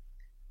blessing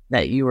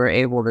that you were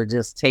able to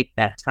just take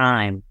that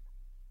time,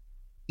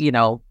 you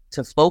know,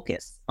 to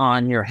focus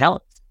on your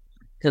health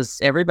because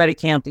everybody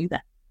can't do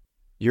that.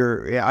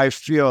 I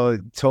feel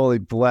totally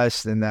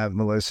blessed in that,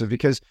 Melissa,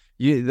 because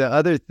the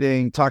other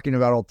thing, talking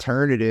about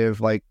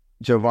alternative, like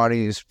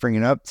Giovanni is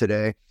bringing up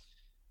today,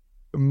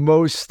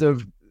 most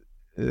of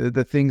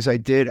the things I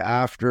did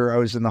after I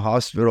was in the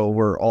hospital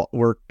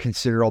were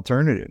considered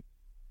alternative.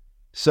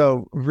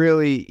 So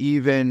really,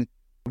 even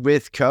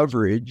with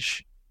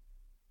coverage,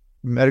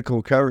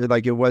 medical coverage,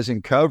 like it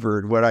wasn't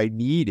covered what I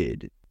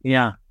needed.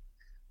 Yeah.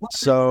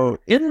 So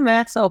isn't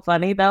that so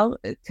funny though?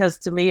 Because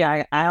to me,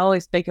 I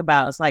always think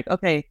about, it's like,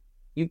 okay,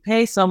 you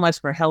pay so much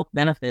for health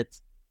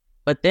benefits,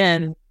 but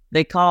then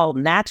they call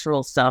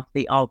natural stuff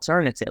the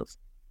alternative,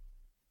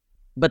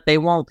 but they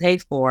won't pay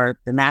for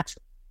the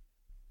natural.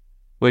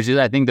 Which is,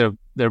 I think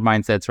their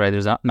mindset's right.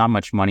 There's not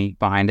much money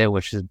behind it,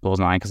 which is blows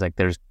my mind because like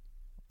there's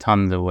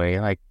tons of way.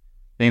 Like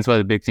I think it's one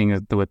of the big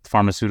things with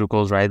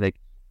pharmaceuticals, right? Like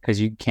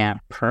because you can't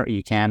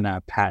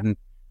patent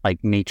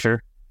like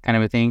nature kind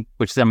of a thing,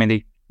 which is, I mean,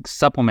 they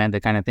supplement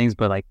the kind of things,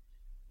 but like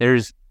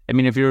there's, I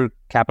mean, if you're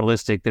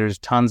capitalistic, there's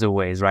tons of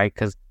ways, right?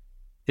 Because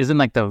isn't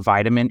like the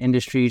vitamin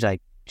industry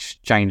like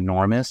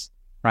ginormous,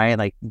 right?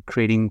 Like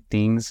creating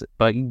things,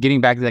 but getting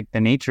back to like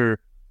the nature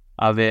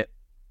of it,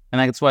 and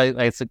like that's why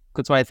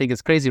I think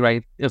it's crazy,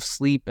 right? If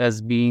sleep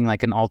as being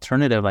like an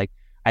alternative, like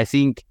I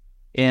think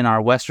in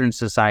our Western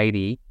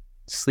society,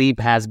 sleep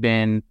has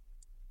been,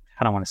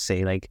 I don't want to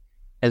say like,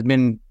 has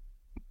been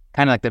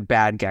kind of like the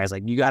bad guys.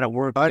 Like, you got to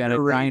work, you got to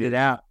grind it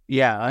out.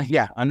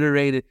 Yeah,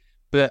 underrated.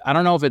 But I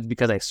don't know if it's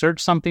because I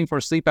searched something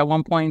for sleep at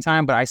one point in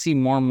time, but I see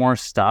more and more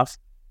stuff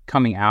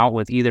coming out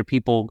with either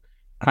people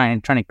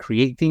trying to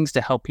create things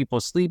to help people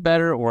sleep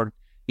better, or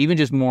even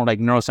just more like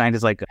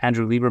neuroscientists like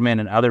Andrew Lieberman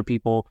and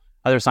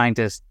other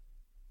scientists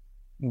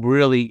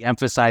really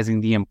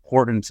emphasizing the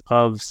importance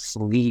of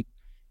sleep,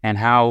 and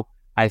how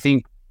I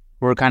think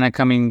we're kind of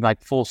coming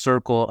like full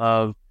circle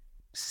of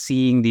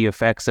seeing the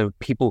effects of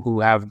people who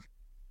have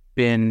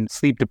been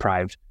sleep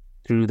deprived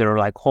through their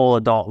like whole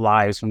adult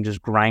lives from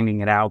just grinding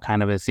it out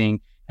kind of a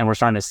thing. And we're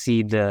starting to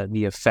see the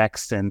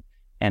effects and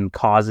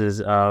causes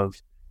of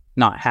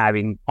not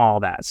having all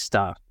that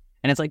stuff.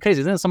 And it's like crazy.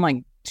 Isn't it something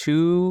like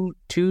two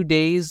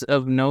days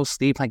of no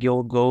sleep? Like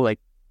you'll go like,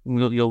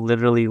 you'll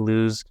literally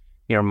lose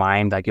your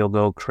mind. Like you'll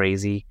go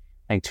crazy.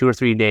 Like 2 or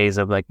 3 days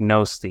of like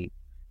no sleep.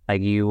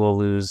 Like you will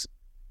lose,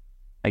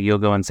 like you'll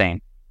go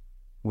insane,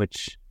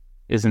 which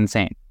is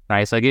insane,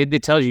 right? So like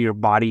it tells you your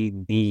body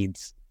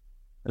needs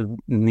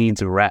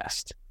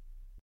rest.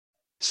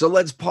 So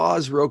let's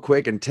pause real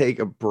quick and take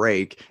a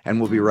break, and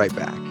we'll be right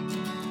back.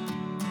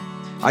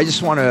 I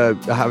just want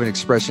to have an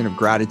expression of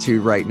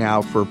gratitude right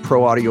now for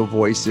Pro Audio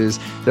Voices.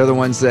 They're the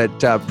ones that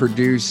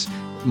produce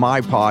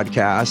my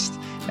podcast,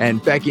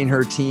 and Becky and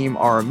her team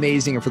are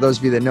amazing. And for those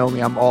of you that know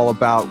me, I'm all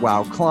about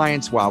wow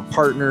clients, wow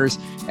partners,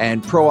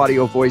 and Pro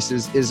Audio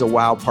Voices is a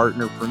wow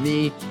partner for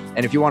me.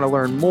 And if you want to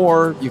learn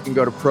more, you can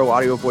go to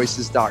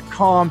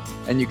proaudiovoices.com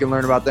and you can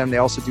learn about them. They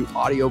also do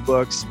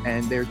audiobooks,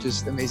 and they're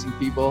just amazing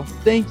people.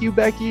 Thank you,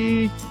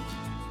 Becky.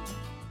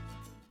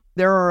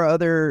 There are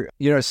other,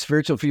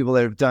 spiritual people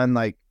that have done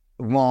like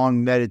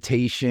long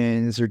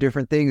meditations or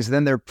different things.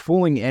 Then they're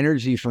pulling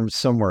energy from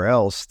somewhere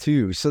else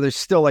too. So they're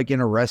still like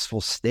in a restful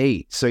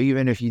state. So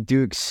even if you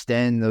do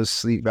extend those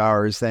sleep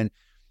hours, then,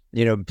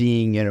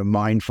 being in a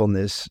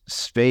mindfulness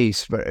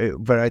space.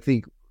 But I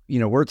think,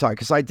 we're talking,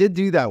 because I did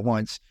do that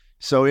once.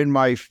 So in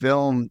my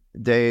film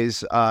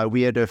days,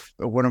 we had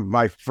one of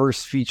my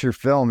first feature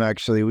film,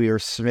 actually, we were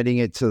submitting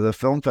it to the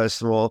film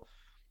festival,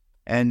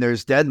 and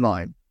there's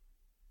deadline.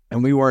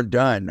 And we weren't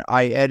done.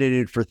 I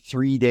edited for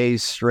 3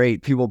 days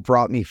straight. People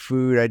brought me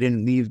food. I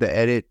didn't leave the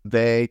edit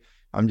bay.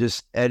 I'm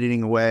just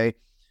editing away.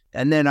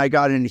 And then I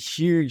got in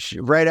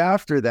right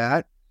after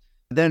that,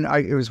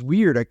 it was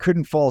weird. I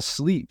couldn't fall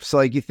asleep. So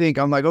like you think,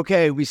 I'm like,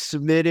 okay, we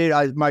submitted.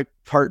 My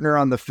partner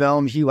on the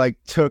film, he like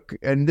took,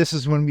 and this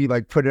is when we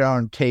like put it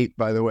on tape,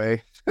 by the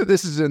way.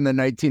 This is in the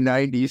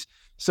 1990s.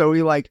 So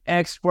we like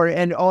exported,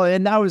 and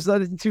that was the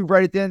other thing too,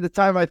 right at the end of the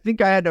time. I think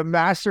I had to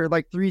master it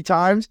like 3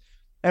 times.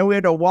 And we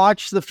had to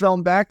watch the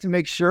film back to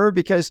make sure,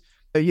 because,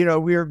 we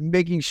were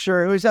making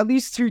sure it was at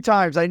least 2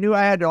 times. I knew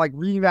I had to like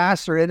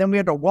remaster it. And then we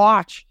had to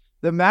watch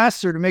the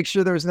master to make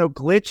sure there was no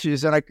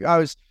glitches. And I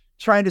was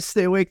trying to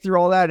stay awake through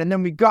all that. And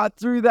then we got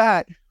through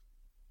that.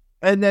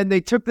 And then they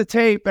took the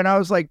tape and I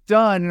was like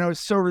done. And I was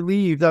so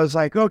relieved. I was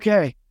like,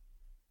 okay.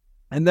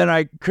 And then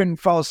I couldn't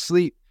fall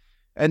asleep.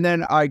 And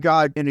then I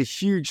got in a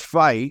huge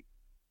fight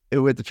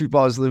with the people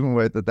I was living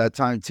with at that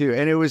time too.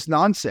 And it was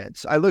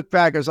nonsense. I look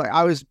back,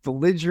 I was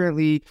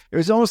belligerently, it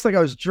was almost like I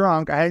was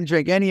drunk. I hadn't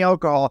drank any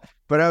alcohol,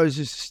 but I was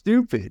just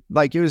stupid.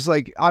 Like, it was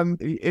like,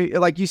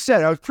 like you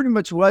said, I pretty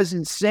much was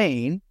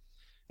insane.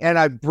 And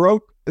I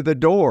broke the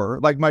door,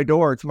 like my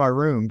door to my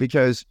room,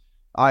 because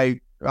I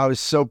was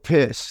so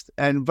pissed.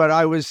 But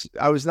I was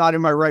not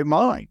in my right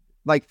mind.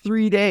 Like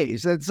 3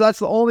 days. That's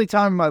the only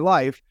time in my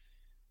life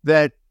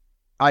that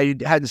I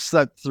hadn't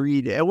slept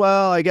 3 days.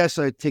 Well, I guess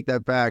I take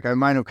that back. I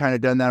might have kind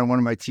of done that on one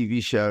of my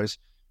TV shows,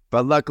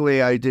 but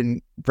luckily I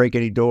didn't break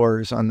any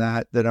doors on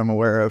that I'm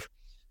aware of.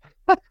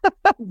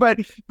 but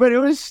it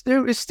was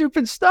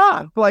stupid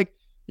stuff. Like,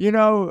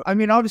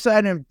 obviously I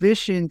had an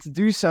ambition to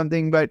do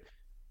something, but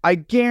I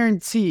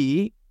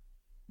guarantee,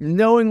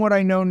 knowing what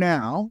I know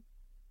now,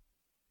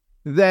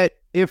 that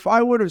if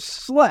I would have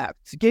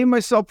slept, gave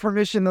myself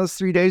permission those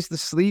 3 days to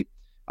sleep,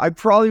 I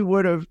probably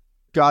would have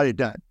got it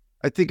done.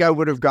 I think I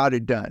would have got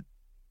it done.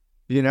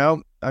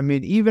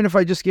 Even if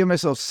I just gave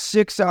myself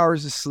 6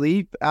 hours of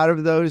sleep out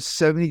of those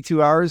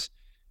 72 hours,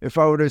 if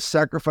I would have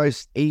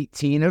sacrificed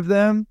 18 of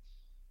them,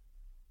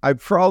 I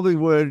probably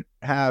would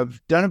have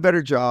done a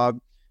better job,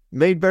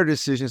 made better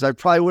decisions. I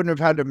probably wouldn't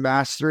have had to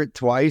master it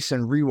twice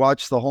and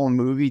rewatch the whole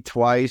movie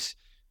twice.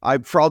 I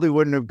probably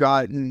wouldn't have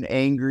gotten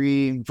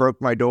angry and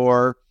broke my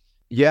door.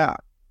 Yeah.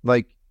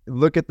 Like,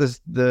 look at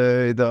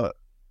the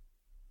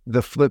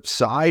flip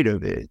side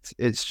of it.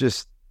 It's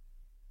just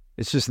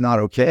not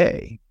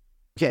okay.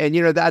 And,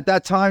 at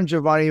that time,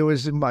 Giovanni, it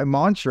was my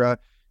mantra,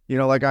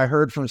 like I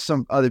heard from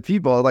some other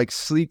people, like,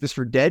 sleep is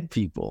for dead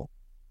people.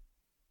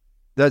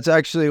 That's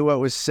actually what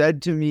was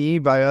said to me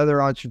by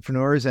other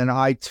entrepreneurs. And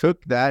I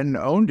took that and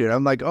owned it.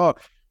 I'm like, oh,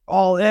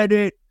 I'll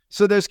edit.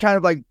 So there's kind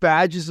of like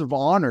badges of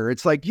honor.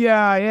 It's like,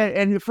 yeah.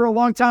 And for a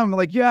long time, I'm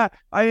like, yeah,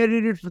 I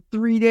edited for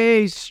 3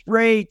 days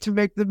straight to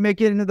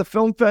make it into the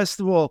film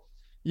festival.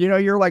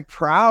 you're like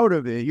proud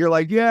of it. You're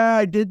like, yeah,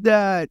 I did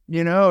that,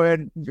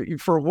 and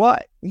for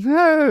what?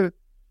 Again,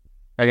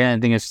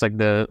 I think it's like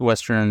the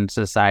Western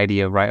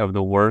society of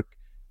the work,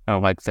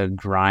 of like the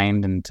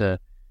grind,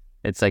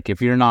 it's like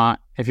if you're not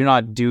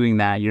doing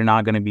that, you're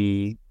not going to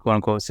be quote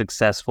unquote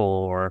successful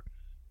or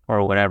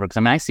whatever. Because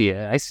I mean, I see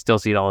it. I still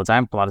see it all the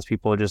time. A lot of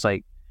people are just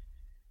like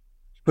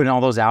putting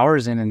all those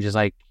hours in and just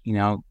like,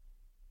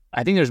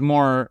 I think there's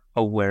more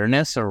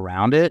awareness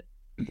around it,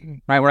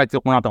 right? We're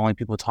not the only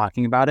people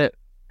talking about it.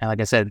 And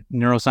like I said,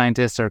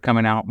 neuroscientists are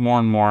coming out more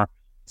and more.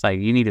 It's like,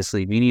 you need to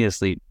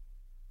sleep.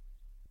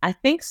 I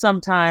think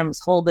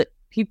sometimes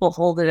people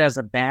hold it as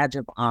a badge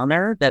of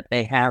honor that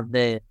they have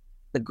the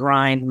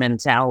grind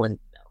mentality.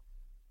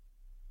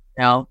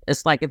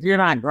 It's like, if you're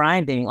not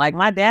grinding, like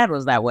my dad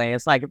was that way.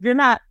 It's like,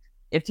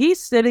 if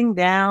he's sitting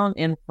down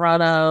in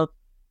front of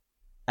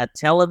a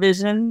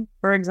television,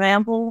 for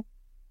example,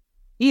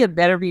 he had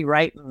better be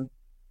writing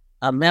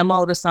a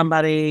memo to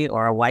somebody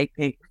or a white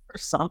paper or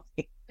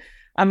something.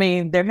 I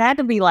mean, there had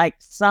to be like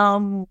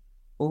some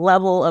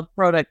level of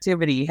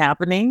productivity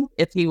happening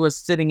if he was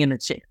sitting in a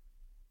chair.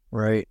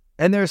 Right.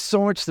 And there's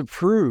so much to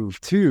prove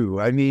too.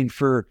 I mean,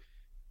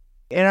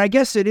 and I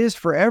guess it is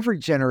for every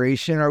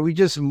generation. Are we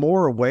just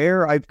more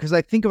aware? Because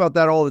I think about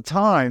that all the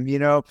time,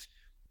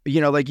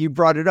 like you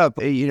brought it up,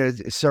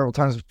 several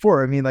times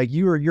before. I mean, like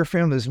your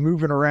family is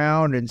moving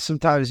around, and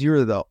sometimes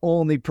you're the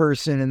only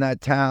person in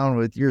that town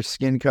with your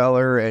skin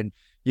color and,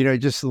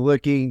 just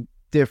looking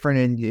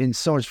different and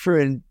so much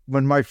fruit. And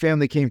when my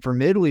family came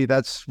from Italy,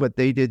 that's what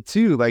they did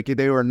too. Like,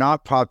 they were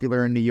not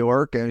popular in New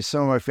York, and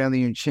some of my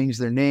family even changed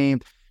their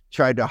name,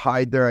 tried to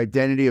hide their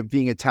identity of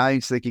being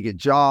Italian so they could get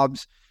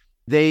jobs.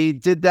 They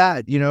did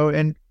that,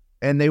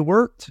 and they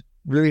worked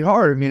really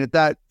hard. I mean, at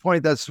that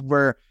point,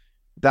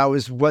 that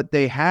was what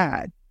they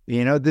had,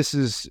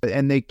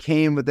 and they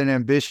came with an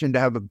ambition to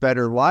have a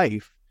better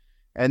life.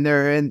 And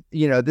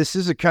this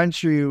is a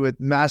country with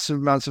massive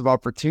amounts of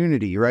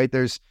opportunity, right?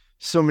 There's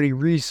so many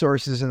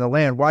resources in the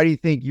land. Why do you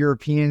think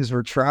Europeans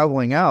were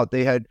traveling out?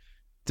 They had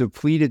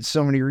depleted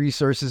so many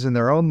resources in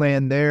their own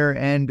land there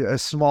and a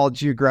small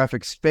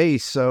geographic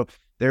space. So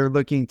they're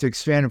looking to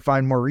expand and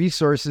find more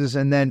resources.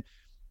 And then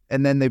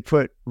they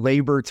put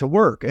labor to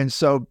work. And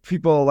so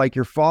people like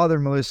your father,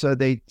 Melissa,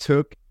 they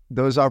took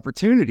those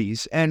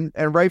opportunities, and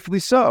rightfully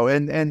so.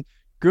 And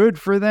good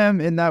for them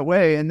in that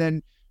way. And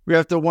then we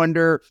have to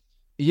wonder,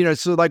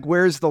 so like,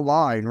 where's the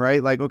line,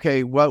 right? Like,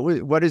 okay,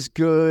 what is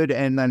good?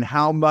 And then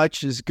how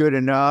much is good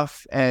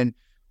enough? And,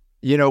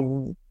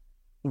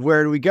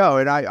 where do we go?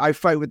 And I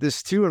fight with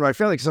this too in my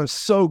family, because I'm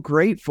so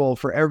grateful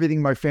for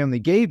everything my family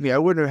gave me. I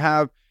wouldn't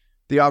have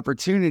the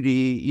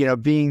opportunity,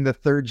 being the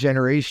third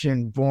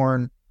generation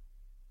born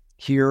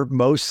here,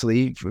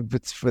 mostly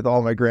with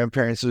all my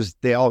grandparents.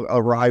 They all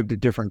arrived at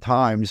different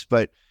times,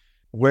 but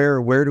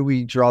where do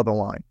we draw the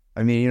line?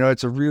 I mean,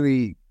 it's a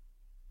really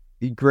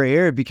gray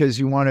area, because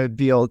you want to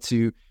be able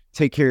to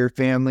take care of your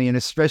family, and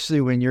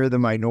especially when you're the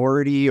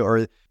minority,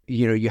 or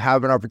you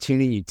have an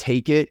opportunity, you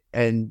take it,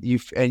 and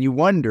you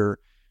wonder,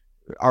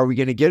 are we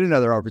going to get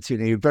another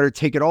opportunity? We better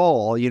take it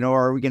all,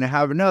 are we going to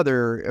have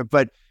another?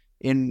 But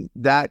in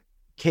that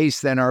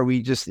case, then are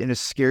we just in a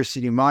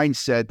scarcity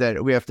mindset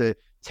that we have to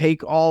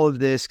take all of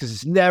this because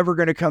it's never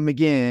going to come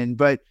again?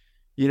 But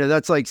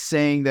that's like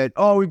saying that,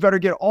 oh, we better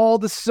get all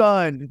the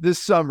sun this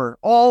summer,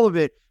 all of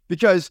it,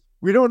 because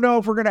we don't know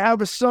if we're going to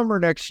have a summer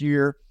next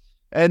year.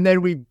 And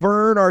then we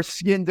burn our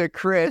skin to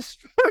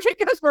crisp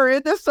because we're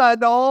in the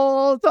sun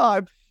all the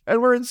time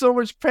and we're in so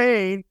much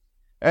pain.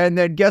 And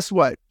then guess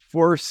what?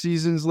 4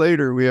 seasons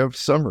later, we have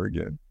summer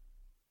again.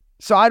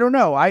 So I don't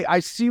know. I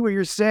see what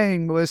you're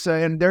saying, Melissa,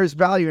 and there's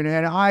value in it.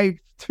 And I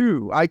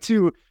too,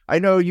 I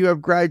know you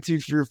have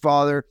gratitude for your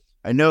father.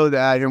 I know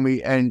that,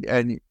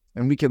 and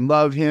we can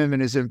love him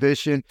and his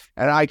ambition.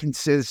 And I can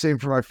say the same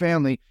for my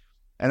family.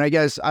 And I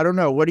guess, I don't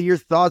know, what are your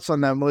thoughts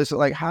on that, Melissa?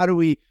 Like, how do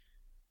we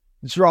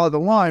draw the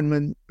line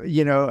when,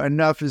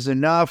 enough is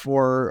enough,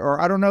 or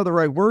I don't know the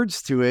right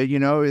words to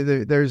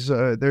it. There's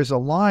a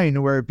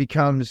line where it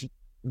becomes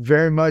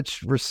very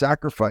much we're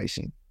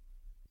sacrificing.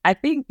 I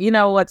think,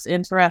 what's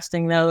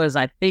interesting though, is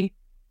I think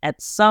at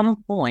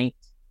some point,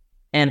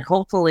 and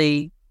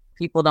hopefully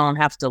people don't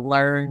have to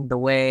learn the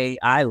way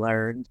I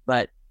learned,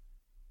 but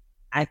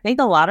I think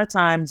a lot of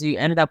times you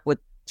end up with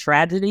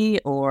tragedy,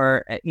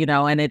 or,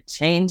 and it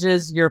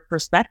changes your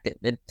perspective.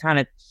 It kind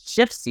of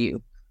shifts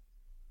you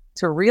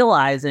to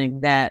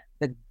realizing that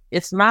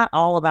it's not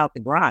all about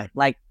the grind.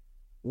 Like,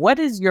 what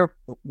is your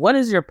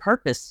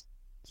purpose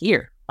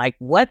here? Like,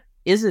 what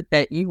is it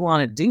that you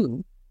want to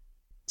do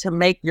to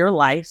make your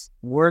life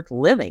worth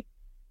living?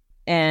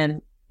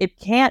 And it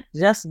can't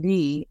just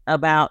be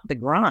about the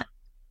grind.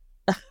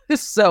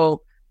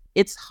 So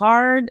it's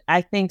hard,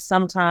 I think,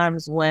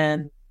 sometimes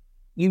when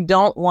you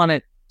don't want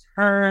to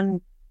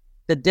turn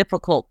the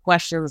difficult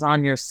questions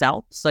on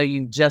yourself. So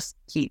you just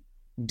keep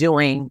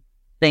doing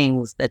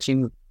things that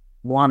you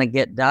want to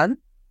get done.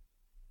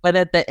 But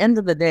at the end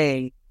of the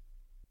day,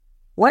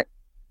 what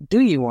do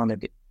you want to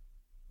do?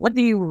 What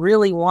do you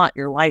really want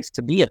your life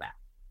to be about?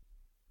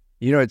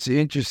 It's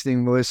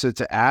interesting, Melissa,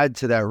 to add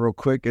to that real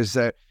quick is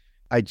that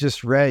I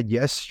just read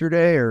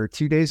yesterday or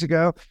 2 days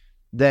ago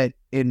that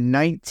in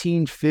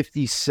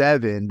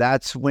 1957,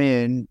 that's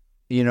when,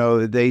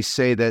 they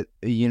say that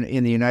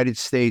in the United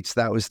States,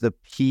 that was the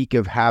peak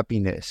of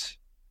happiness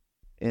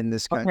in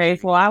this country.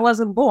 Okay, well, I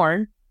wasn't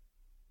born.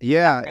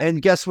 Yeah,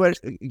 and guess what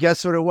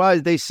it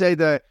was? They say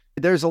that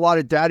there's a lot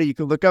of data you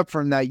can look up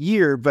from that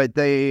year, but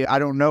I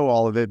don't know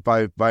all of it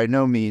by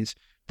no means.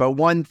 But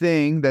one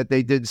thing that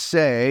they did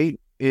say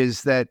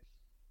is that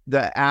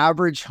the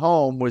average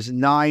home was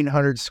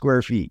 900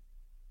 square feet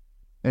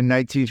in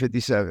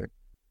 1957.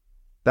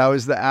 That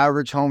was the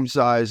average home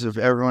size of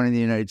everyone in the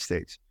United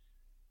States.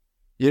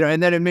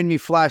 And then it made me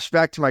flash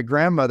back to my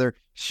grandmother.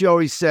 She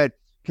always said,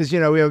 because,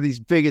 we have these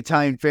big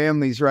Italian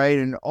families, right?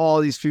 And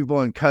all these people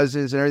and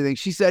cousins and everything.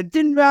 She said, it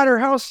didn't matter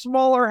how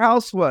small our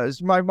house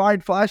was. My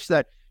mind flashed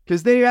that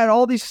because they had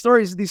all these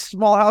stories of these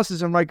small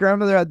houses. And my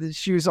grandmother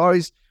she was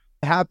always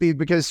happy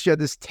because she had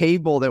this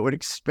table that would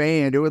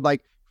expand. It would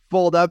like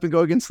fold up and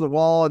go against the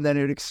wall, and then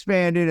it would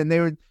expand it.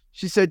 And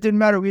she said, it didn't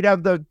matter. We'd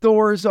have the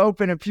doors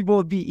open and people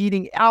would be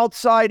eating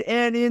outside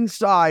and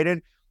inside.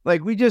 And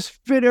like, we just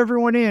fit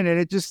everyone in. And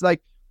it just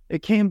like,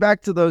 it came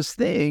back to those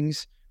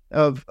things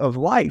of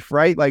life,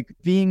 right? Like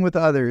being with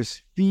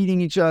others,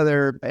 feeding each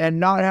other, and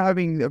not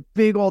having the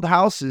big old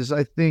houses.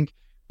 I think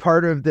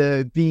part of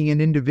the being an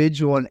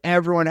individual and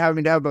everyone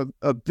having to have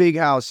a big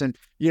house. And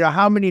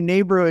how many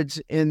neighborhoods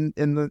in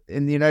the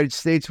United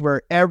States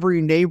where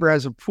every neighbor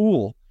has a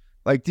pool?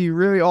 Like, do you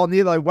really all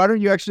need, like, why don't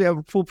you actually have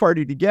a pool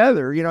party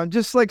together?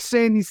 Just like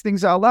saying these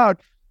things out loud,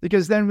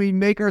 because then we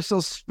make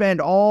ourselves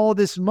spend all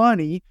this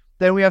money.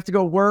 Then we have to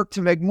go work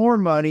to make more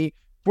money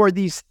for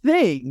these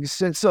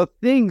things. And so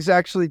things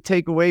actually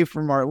take away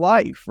from our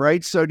life,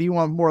 right? So do you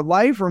want more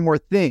life or more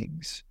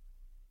things?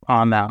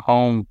 On that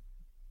home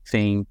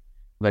thing,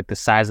 like the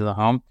size of the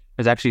home,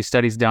 there's actually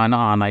studies done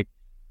on like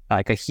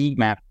a heat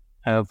map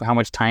of how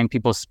much time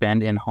people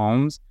spend in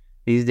homes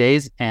these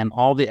days, and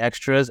all the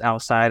extras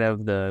outside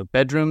of the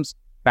bedrooms,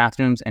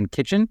 bathrooms, and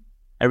kitchen,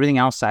 everything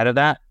outside of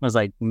that was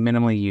like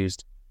minimally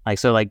used. Like,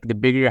 so like the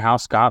bigger your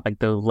house got, like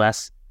the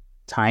less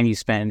time you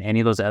spent in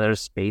any of those other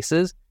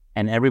spaces.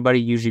 And everybody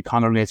usually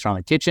congregates around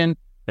the kitchen,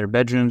 their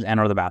bedrooms, and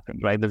or the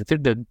bathrooms, right?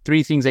 The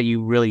three things that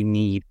you really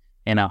need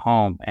in a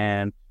home.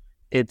 And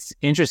it's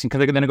interesting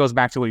because then it goes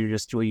back to what you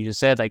just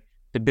said. Like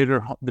the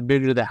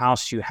bigger the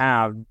house you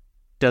have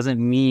doesn't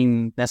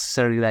mean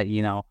necessarily that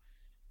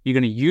you're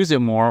going to use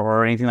it more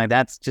or anything like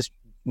that. It's just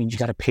means you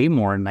got to pay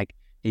more, and like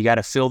you got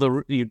to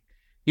fill you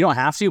don't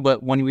have to,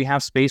 but when we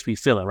have space, we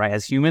fill it, right?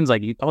 As humans,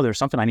 like there's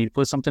something, I need to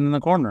put something in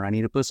the corner, I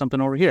need to put something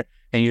over here,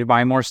 and you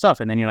buy more stuff,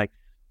 and then you're like,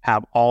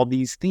 have all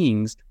these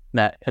things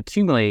that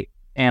accumulate.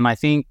 And I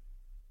think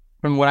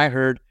from what I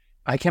heard,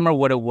 I can't remember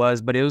what it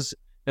was, but it was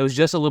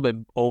just a little bit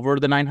over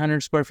the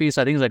 900 square feet.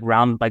 So I think it's like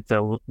around like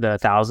the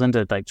 1,000 to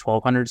like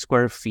 1,200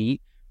 square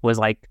feet was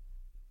like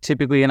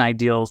typically an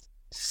ideal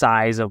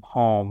size of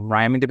home,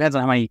 right? I mean, it depends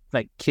on how many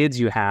like kids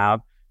you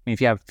have. I mean,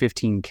 if you have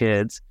 15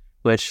 kids,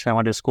 which I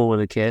went to school with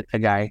a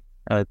guy,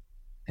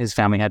 his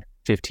family had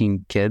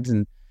 15 kids,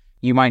 and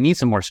you might need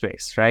some more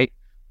space, right?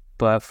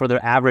 But for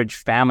the average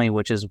family,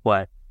 which is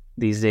what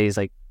these days,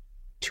 like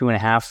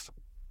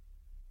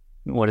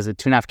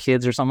 2.5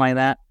 kids or something like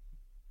that.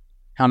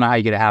 I don't know how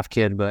you get a half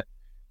kid, but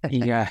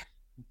yeah.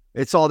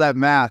 It's all that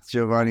math,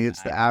 Giovanni.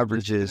 It's the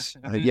averages.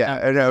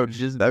 Yeah, I know.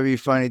 That'd be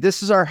funny.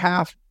 This is our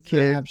half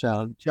kid, half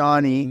child,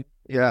 Johnny.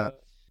 Yeah.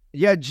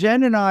 Yeah,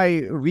 Jen and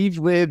I, we've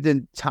lived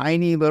in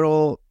tiny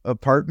little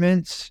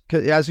apartments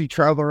as we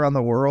travel around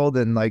the world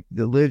and like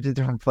lived in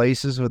different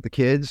places with the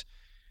kids.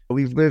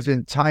 We've lived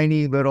in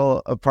tiny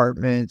little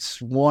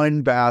apartments,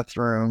 1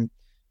 bathroom,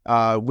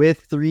 with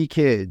 3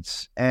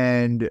 kids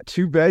and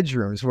 2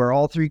 bedrooms where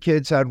all 3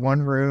 kids had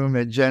 1 room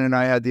and Jen and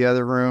I had the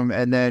other room.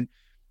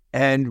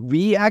 And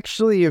we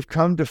actually have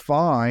come to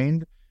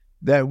find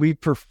that we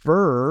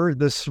prefer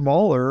the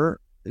smaller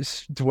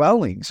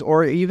dwellings,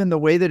 or even the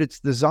way that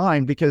it's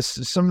designed, because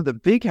some of the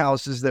big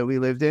houses that we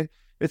lived in,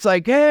 it's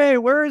like, hey,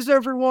 where is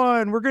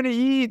everyone? We're going to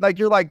eat. Like,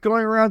 you're like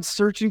going around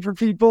searching for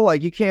people.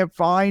 Like, you can't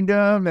find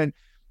them.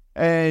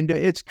 And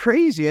it's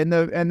crazy. And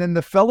then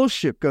the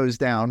fellowship goes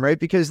down, right?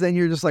 Because then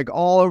you're just like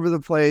all over the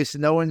place.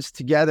 No one's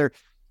together.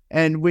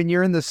 And when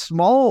you're in the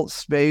small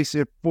space,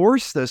 it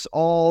forced us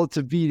all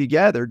to be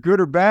together, good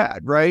or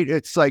bad, right?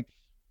 It's like,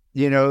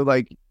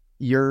 like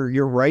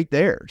you're right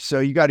there.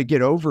 So you got to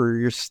get over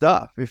your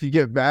stuff. If you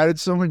get mad at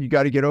someone, you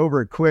got to get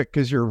over it quick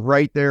because you're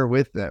right there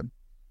with them.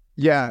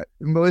 Yeah.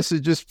 Melissa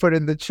just put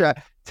in the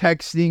chat,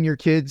 texting your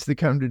kids to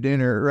come to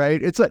dinner,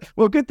 right? It's like,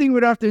 well, good thing we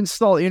don't have to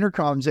install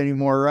intercoms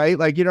anymore, right?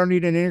 Like, you don't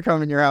need an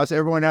intercom in your house.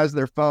 Everyone has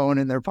their phone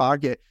in their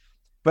pocket.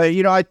 But,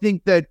 I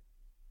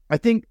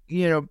think,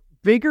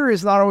 bigger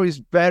is not always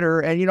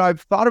better. And,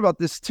 I've thought about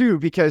this too,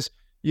 because,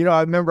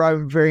 I remember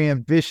I'm a very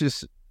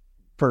ambitious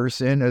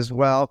person as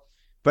well.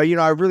 But,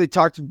 I really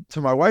talked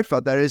to my wife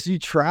about that. As you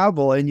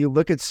travel and you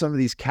look at some of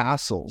these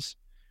castles,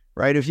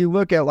 right? If you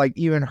look at like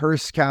even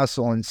Hearst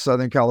Castle in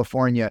Southern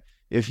California,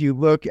 If you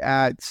look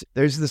at,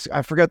 there's this,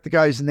 I forgot the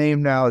guy's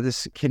name now,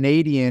 this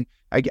Canadian,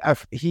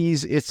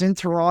 it's in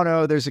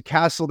Toronto. There's a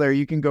castle there.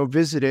 You can go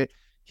visit it.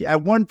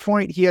 At one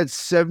point, he had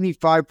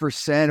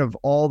 75% of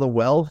all the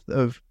wealth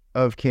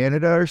of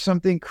Canada or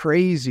something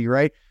crazy,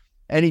 right?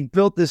 And he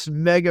built this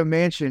mega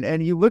mansion.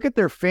 And you look at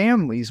their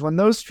families, when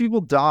those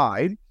people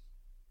died,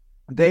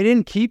 they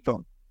didn't keep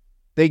them.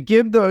 They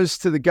give those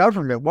to the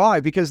government. Why?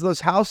 Because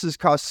those houses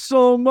cost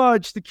so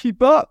much to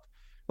keep up.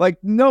 Like,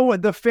 no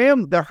one,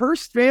 the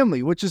Hearst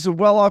family, which is a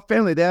well-off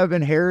family, they have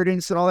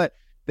inheritance and all that.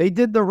 They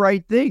did the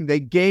right thing. They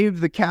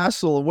gave the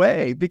castle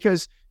away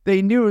because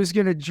they knew it was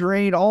going to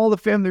drain all the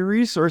family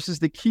resources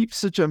to keep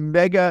such a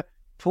mega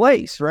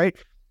place, right?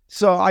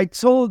 So I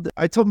told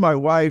my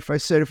wife, I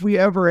said, if we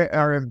ever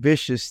are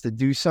ambitious to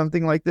do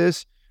something like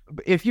this,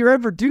 if you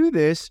ever do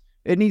this,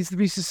 it needs to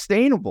be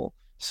sustainable.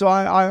 So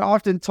I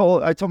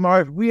told my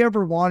wife, if we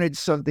ever wanted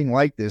something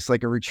like this,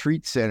 like a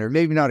retreat center,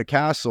 maybe not a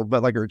castle,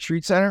 but like a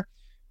retreat center,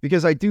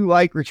 because I do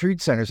like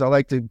retreat centers. I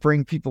like to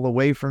bring people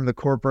away from the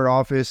corporate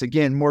office.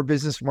 Again, more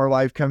business, more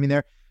life coming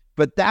there.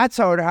 But that's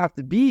how it would have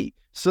to be,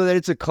 so that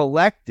it's a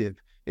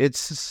collective. It's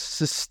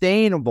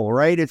sustainable,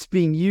 right? It's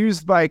being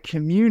used by a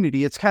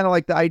community. It's kind of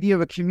like the idea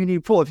of a community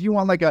pool. If you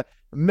want like a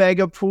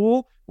mega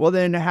pool, well,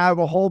 then have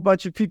a whole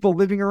bunch of people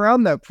living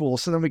around that pool,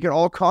 so then we can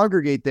all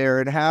congregate there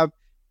and have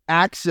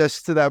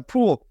access to that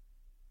pool.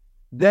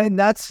 Then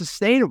that's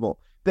sustainable.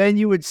 Then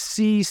you would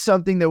see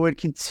something that would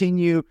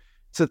continue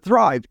to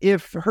thrive.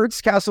 If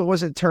Hearst Castle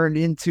wasn't turned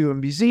into a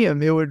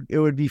museum, it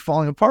would be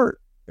falling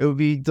apart. It would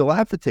be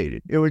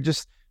dilapidated. It would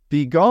just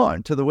be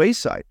gone to the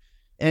wayside.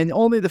 And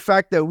only the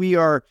fact that we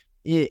are,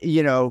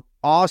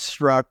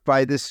 awestruck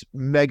by this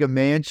mega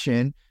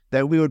mansion,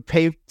 that we would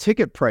pay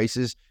ticket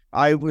prices.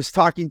 I was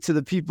talking to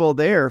the people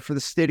there for the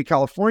state of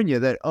California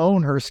that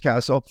own Hearst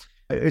Castle.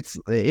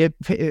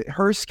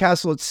 Hearst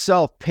Castle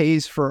itself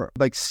pays for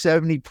like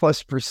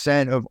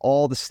 70+% of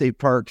all the state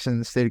parks in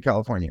the state of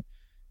California.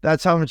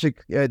 That's how much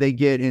they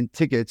get in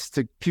tickets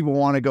to people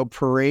want to go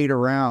parade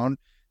around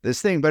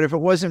this thing. But if it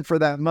wasn't for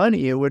that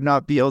money, it would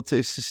not be able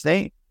to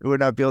sustain. It would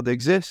not be able to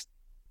exist.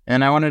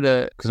 And I wanted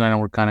to, because I know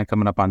we're kind of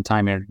coming up on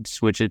time here,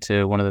 switch it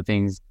to one of the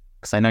things,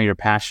 because I know you're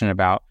passionate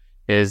about,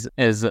 is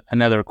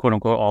another quote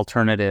unquote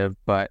alternative,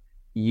 but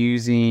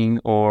using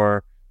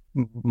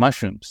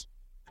mushrooms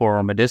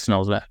for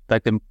medicinals.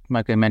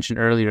 Like I mentioned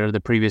earlier, the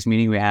previous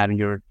meeting we had, and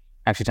you were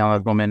actually telling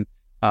a woman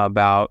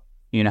about,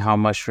 how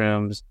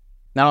mushrooms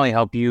not only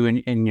help you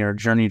in your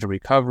journey to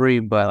recovery,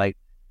 but like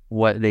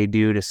what they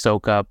do to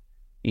soak up,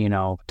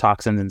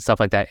 toxins and stuff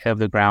like that of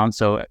the ground.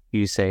 So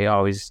you say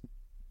always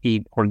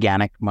eat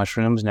organic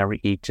mushrooms, never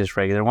eat just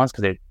regular ones,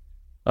 because they're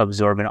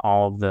absorbing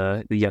all of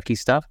the yucky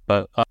stuff.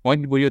 But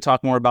will you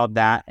talk more about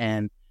that?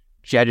 And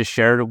just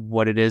share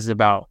what it is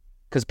about,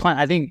 because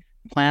I think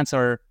plants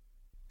are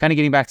kind of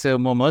getting back to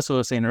what Melissa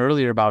was saying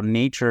earlier about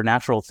nature,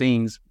 natural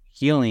things,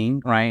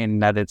 healing, right?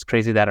 And that it's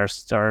crazy that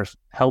our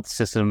health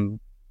system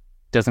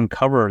doesn't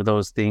cover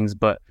those things.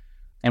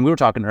 And we were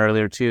talking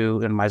earlier too,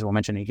 and might as well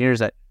mention it here, is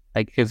that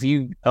like if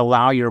you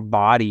allow your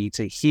body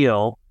to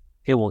heal,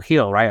 it will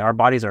heal, right? Our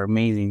bodies are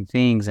amazing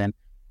things. And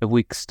if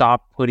we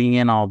stop putting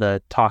in all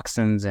the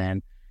toxins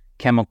and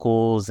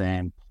chemicals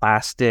and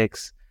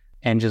plastics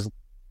and just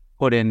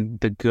put in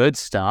the good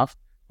stuff,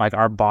 like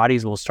our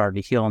bodies will start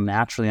to heal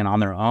naturally and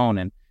on their own,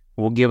 and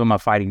we'll give them a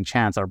fighting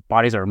chance. Our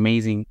bodies are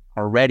amazing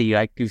already.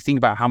 Like you think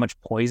about how much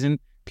poison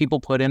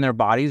people put in their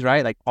bodies,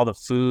 right? Like all the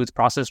foods,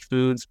 processed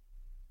foods,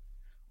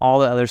 all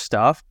the other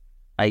stuff,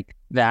 like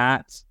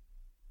that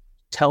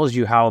tells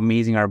you how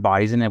amazing our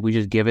bodies, and if we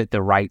just give it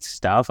the right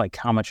stuff, like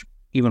how much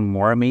even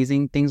more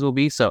amazing things will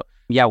be. So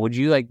yeah, would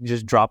you like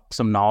just drop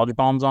some knowledge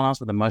bombs on us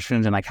with the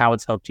mushrooms and like how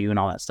it's helped you and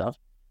all that stuff?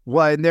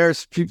 Well, and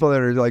there's people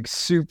that are like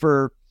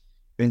super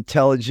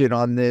intelligent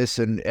on this,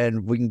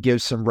 and we can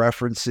give some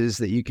references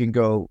that you can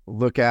go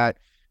look at.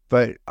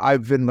 But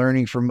I've been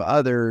learning from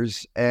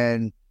others,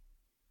 and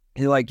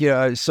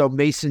so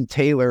Mason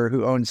Taylor,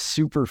 who owns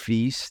Super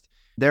Feast,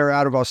 they're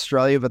out of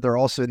Australia, but they're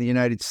also in the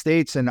United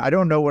States. And I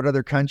don't know what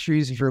other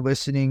countries, if you're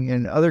listening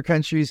in other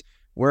countries,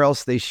 where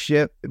else they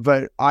ship.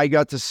 But I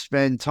got to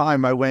spend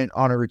time. I went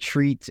on a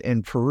retreat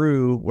in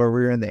Peru where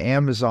we were in the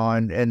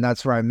Amazon, and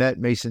that's where I met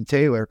Mason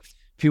Taylor.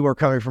 People are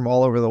coming from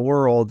all over the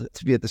world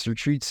to be at this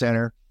retreat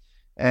center.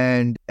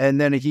 And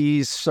then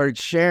he started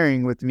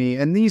sharing with me.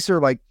 And these are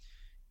like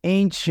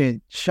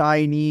ancient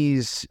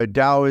Chinese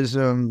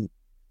Taoism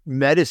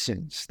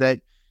medicines that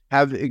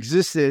have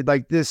existed,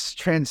 like this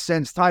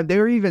transcends time. They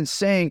were even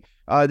saying,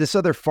 this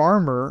other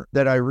farmer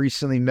that I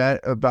recently met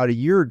about a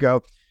year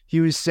ago,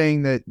 he was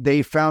saying that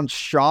they found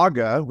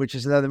shaga, which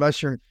is another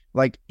mushroom,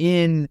 like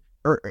inside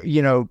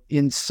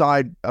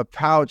a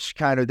pouch,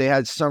 kind of. They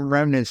had some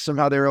remnants.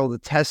 Somehow they were able to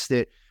test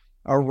it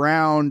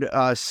around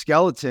a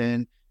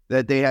skeleton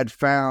that they had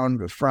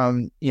found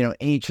from,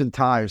 ancient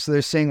times. So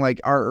they're saying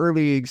like our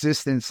early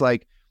existence,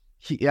 like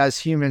as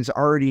humans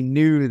already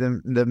knew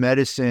the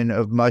medicine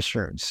of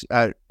mushrooms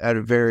at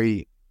a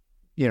very,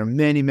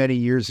 many, many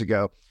years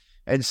ago.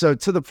 And so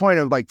to the point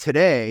of like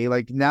today,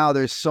 like now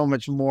there's so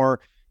much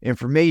more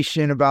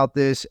information about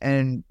this.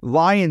 And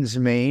lion's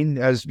mane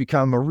has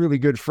become a really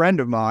good friend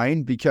of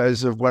mine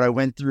because of what I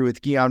went through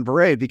with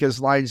Guillain-Barré, because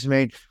lion's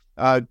mane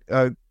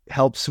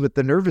helps with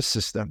the nervous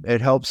system.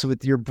 It helps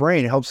with your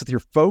brain. It helps with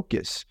your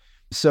focus.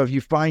 So if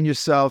you find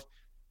yourself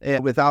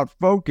without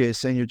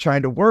focus and you're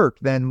trying to work,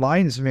 then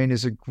lion's mane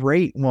is a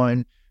great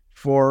one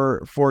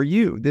for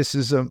you. This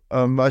is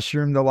a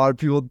mushroom that a lot of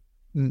people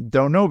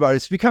don't know about.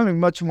 It's becoming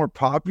much more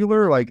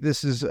popular. Like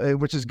this is,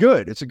 which is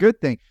good. It's a good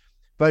thing.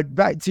 But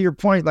back to your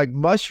point, like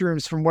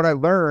mushrooms, from what I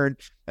learned,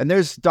 and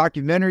there's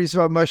documentaries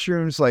about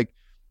mushrooms, like,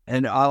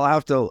 and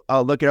I'll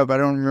look it up. I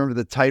don't remember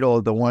the title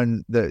of the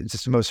one that's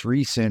just most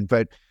recent,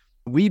 but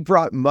we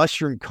brought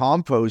mushroom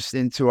compost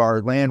into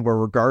our land where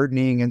we're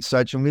gardening and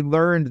such. And we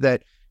learned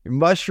that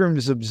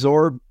mushrooms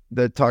absorb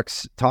the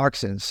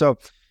toxins. So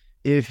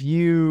if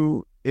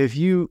you,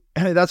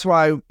 that's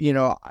why,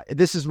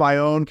 this is my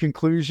own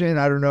conclusion.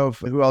 I don't know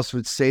who else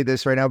would say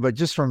this right now, but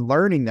just from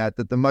learning that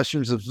the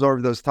mushrooms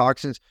absorb those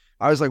toxins,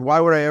 I was like, why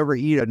would I ever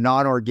eat a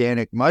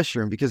non-organic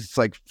mushroom? Because it's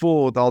like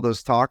full with all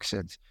those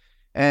toxins.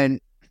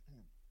 And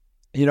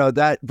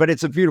but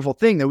it's a beautiful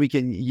thing that we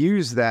can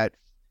use that.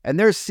 And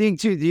they're seeing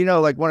too,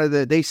 like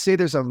they say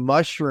there's a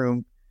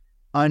mushroom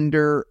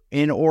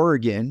in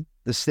Oregon,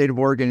 the state of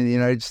Oregon in the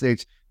United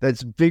States,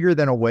 that's bigger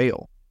than a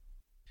whale.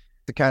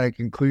 To kind of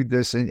conclude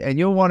this, and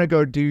you'll want to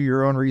go do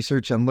your own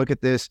research and look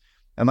at this.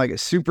 And like a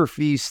Super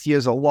Feast, he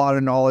has a lot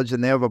of knowledge,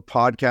 and they have a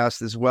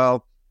podcast as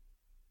well.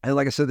 And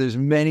like I said, there's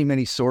many,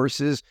 many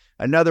sources.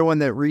 Another one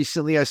that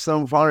recently I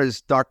stumbled upon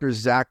is Dr.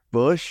 Zach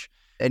Bush,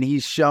 and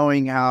he's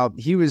showing how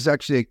he was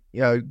actually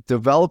a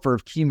developer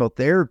of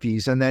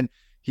chemotherapies. And then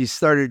he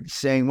started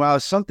saying, wow,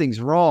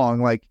 something's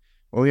wrong. Like,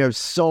 when we have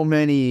so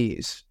many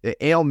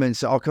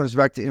ailments, it all comes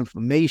back to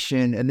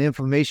inflammation, and the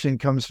inflammation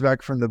comes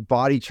back from the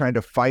body trying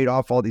to fight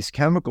off all these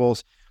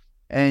chemicals.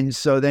 And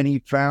so then he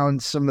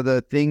found some of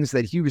the things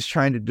that he was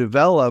trying to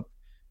develop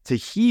to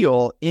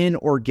heal in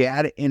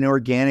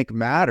organic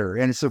matter.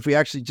 And so if we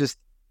actually just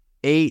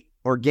ate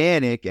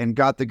organic and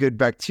got the good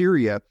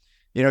bacteria,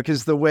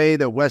 because the way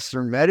that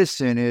Western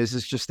medicine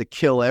is just to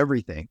kill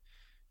everything.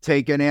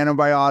 Take an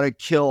antibiotic,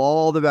 kill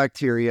all the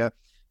bacteria.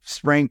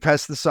 Spraying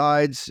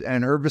pesticides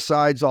and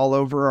herbicides all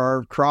over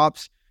our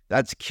crops,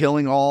 that's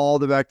killing all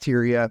the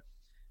bacteria.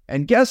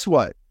 And guess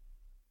what?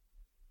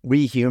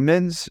 We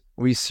humans,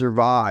 we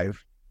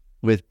survive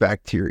with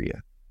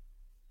bacteria.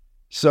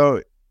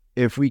 So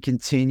if we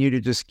continue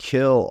to just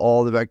kill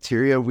all the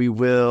bacteria, we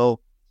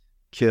will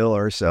kill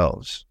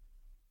ourselves.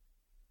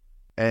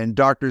 And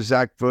Dr.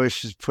 Zach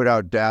Bush has put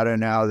out data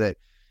now that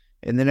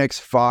in the next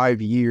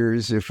 5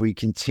 years, if we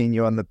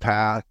continue on the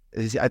path,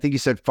 I think he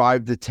said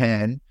 5 to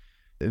 10,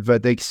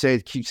 but they say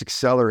it keeps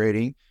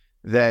accelerating,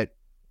 that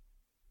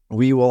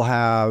we will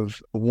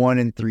have 1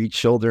 in 3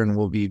 children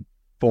will be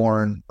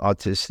born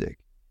autistic.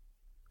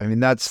 I mean,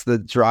 that's the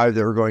drive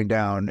that we're going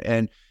down.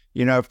 And,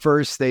 at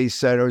first they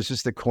said it was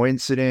just a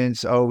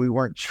coincidence. Oh, we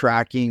weren't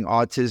tracking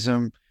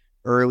autism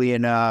early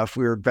enough.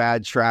 We were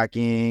bad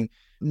tracking.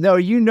 No,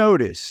 you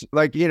notice,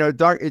 like,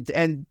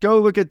 and go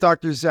look at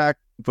Dr. Zach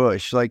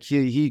Bush. Like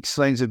he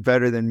explains it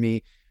better than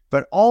me.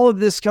 But all of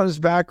this comes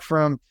back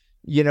from,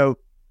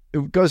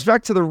 it goes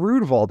back to the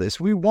root of all this.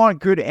 We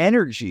want good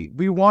energy.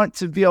 We want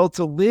to be able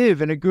to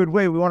live in a good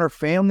way. We want our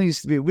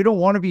families to be, we don't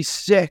want to be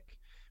sick.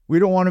 We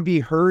don't want to be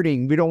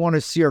hurting. We don't want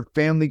to see our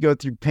family go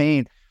through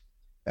pain.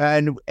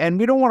 And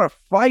we don't want to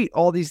fight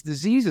all these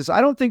diseases.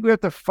 I don't think we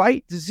have to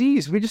fight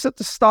disease. We just have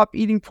to stop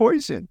eating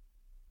poison.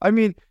 I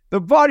mean,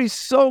 the body's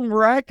so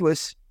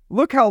miraculous.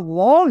 Look how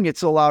long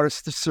it's allowed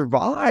us to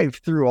survive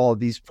through all of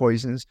these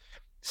poisons.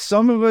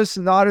 Some of us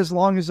not as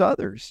long as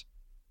others.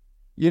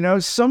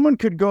 Someone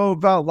could go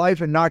about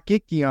life and not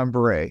get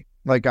Guillain-Barré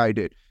like I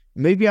did.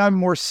 Maybe I'm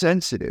more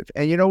sensitive.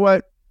 And you know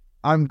what?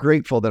 I'm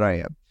grateful that I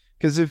am.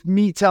 Because if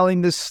me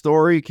telling this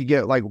story could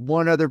get like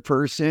one other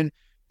person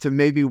to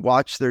maybe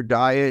watch their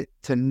diet,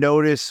 to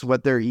notice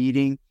what they're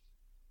eating.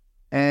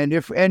 And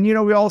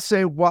we all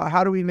say, well,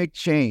 how do we make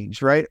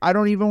change, right? I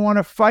don't even want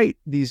to fight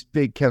these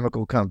big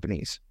chemical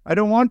companies. I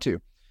don't want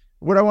to.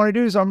 What I want to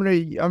do is I'm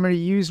going to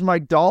use my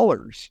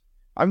dollars.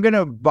 I'm going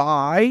to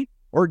buy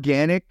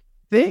organic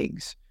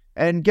things.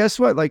 And guess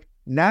what? Like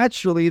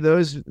naturally,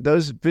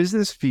 those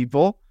business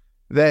people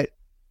that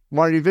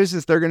want to do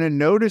business, they're going to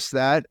notice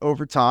that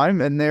over time,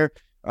 and they're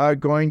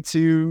going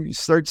to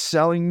start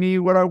selling me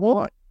what I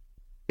want.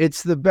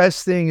 It's the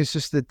best thing is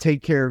just to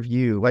take care of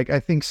you. Like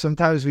I think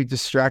sometimes we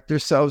distract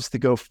ourselves to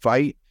go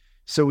fight.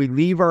 So we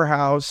leave our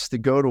house to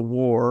go to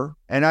war.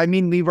 And I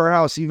mean, leave our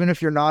house, even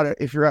if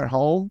you're at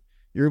home,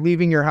 you're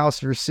leaving your house,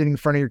 if you're sitting in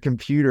front of your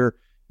computer,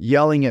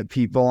 yelling at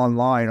people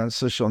online on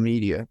social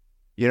media.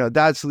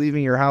 That's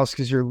leaving your house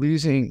because you're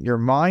losing your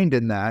mind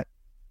in that.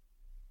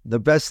 The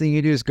best thing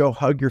you do is go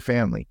hug your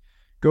family,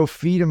 go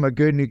feed them a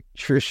good,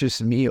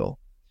 nutritious meal.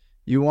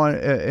 You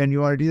want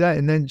to do that,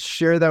 and then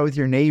share that with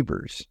your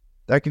neighbors.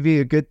 That could be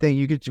a good thing.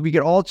 We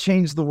could all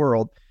change the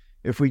world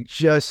if we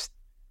just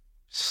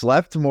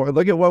slept more.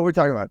 Look at what we're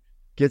talking about.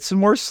 Get some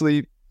more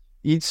sleep,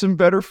 eat some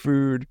better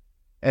food,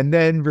 and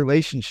then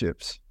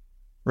relationships.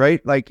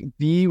 right? Like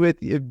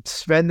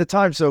spend the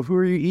time. So who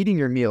are you eating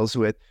your meals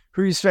with?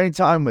 Who are you spending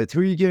time with?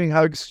 Who are you giving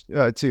hugs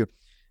to?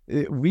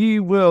 We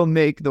will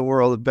make the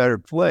world a better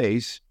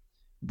place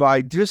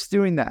by just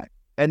doing that.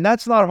 And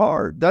that's not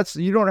hard.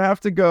 You don't have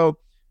to go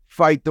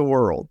fight the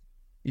world.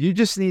 You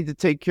just need to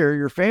take care of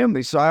your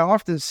family. So I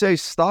often say,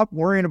 stop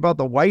worrying about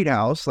the White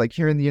House, like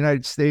here in the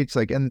United States,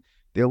 and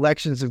the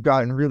elections have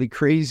gotten really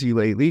crazy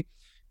lately.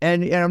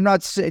 And I'm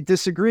not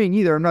disagreeing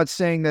either. I'm not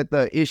saying that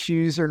the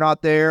issues are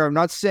not there. I'm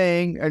not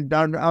saying, and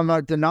I'm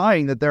not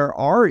denying that there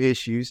are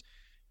issues.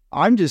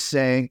 I'm just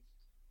saying,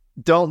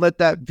 don't let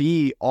that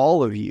be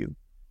all of you.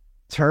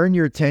 Turn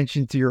your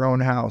attention to your own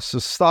house. So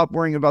stop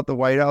worrying about the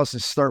White House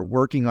and start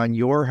working on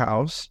your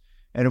house.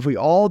 And if we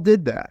all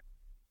did that,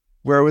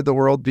 where would the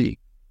world be?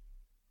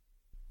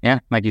 Yeah,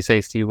 like you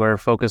say, Steve, where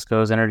focus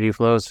goes, energy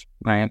flows,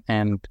 right?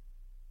 And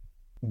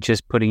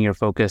just putting your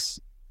focus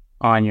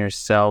on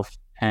yourself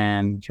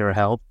and your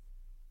health,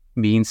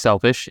 being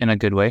selfish in a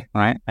good way,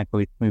 right? Like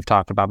we've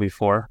talked about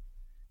before,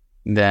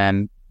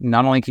 then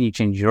not only can you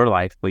change your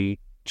life, but you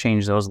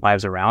change those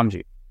lives around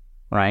you,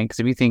 right? Because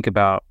if you think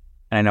about,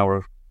 and I know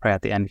we're probably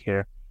at the end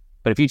here,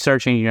 but if you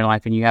start changing your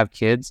life and you have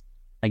kids,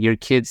 like your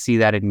kids see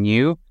that in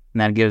you,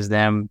 and that gives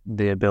them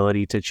the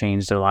ability to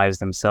change their lives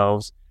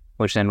themselves,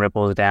 which then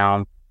ripples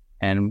down,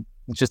 and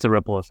it's just a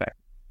ripple effect.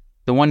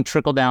 The one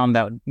trickle down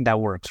that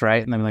works,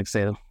 right? And let me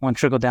say the one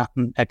trickle down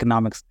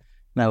economics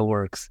that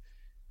works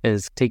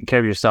is taking care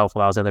of yourself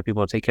allows other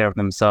people to take care of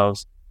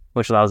themselves,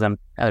 which allows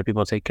other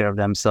people to take care of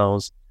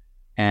themselves.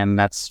 And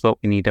that's what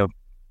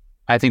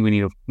I think we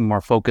need to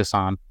more focus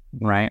on,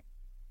 right?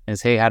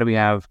 Is, hey, how do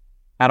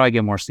I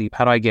get more sleep?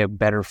 How do I get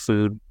better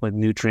food with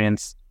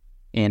nutrients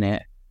in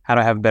it? How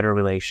do I have better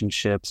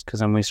relationships?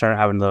 Because when we start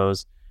having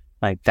those,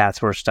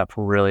 that's where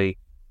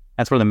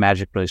the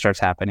magic really starts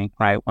happening,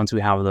 right? Once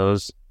we have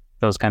those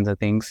kinds of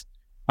things.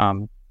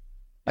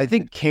 I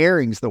think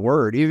caring's the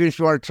word. Even if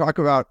you want to talk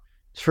about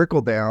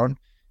trickle down,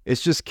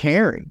 it's just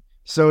caring.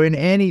 So in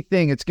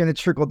anything, it's going to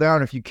trickle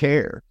down if you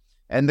care.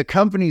 And the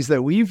companies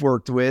that we've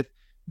worked with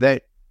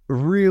that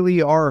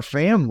really are a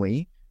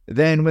family,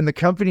 then when the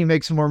company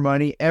makes more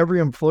money, every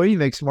employee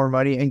makes more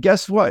money. And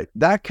guess what?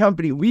 That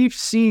company, we've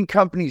seen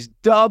companies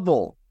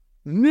double,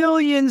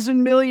 millions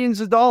and millions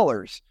of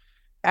dollars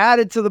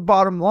added to the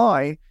bottom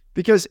line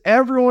because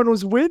everyone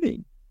was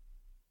winning.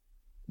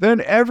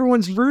 Then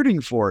everyone's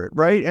rooting for it,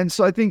 right? And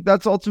so I think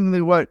that's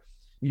ultimately what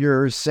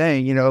you're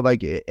saying,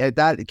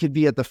 it could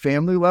be at the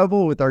family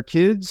level with our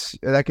kids.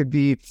 That could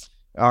be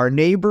our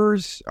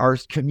neighbors, our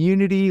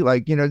community.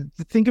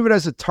 Think of it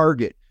as a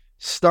target.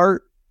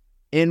 Start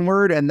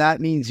inward, and that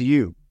means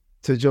you.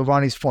 To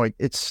Giovanni's point,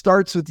 it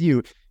starts with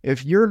you.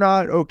 If you're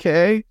not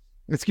okay,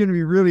 it's going to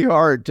be really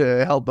hard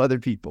to help other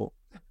people.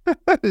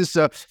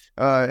 So,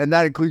 and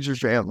that includes your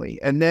family.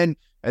 And then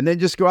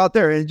just go out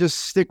there and just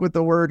stick with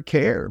the word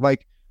care.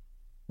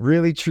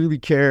 Really truly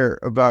care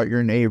about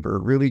your neighbor,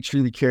 really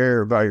truly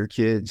care about your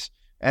kids.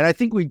 And I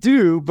think we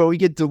do, but we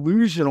get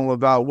delusional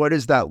about what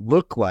does that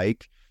look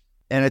like.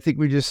 And I think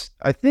we're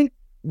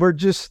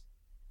just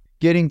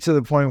getting to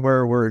the point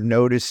where we're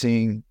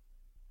noticing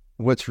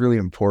what's really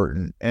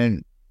important.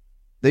 And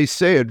they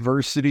say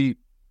adversity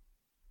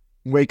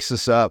wakes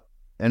us up.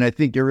 And I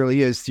think it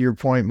really is, to your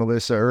point,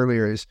 Melissa,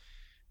 earlier, is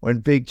when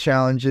big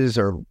challenges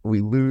or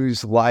we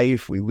lose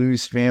life, we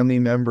lose family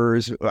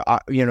members,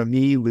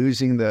 me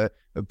losing the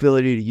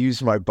ability to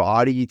use my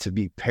body, to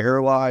be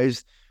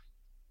paralyzed.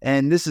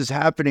 And this is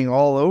happening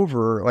all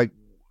over.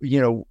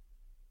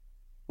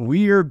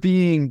 We are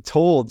being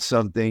told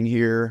something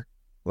here,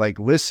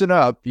 listen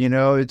up,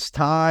 it's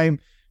time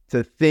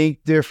to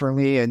think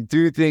differently and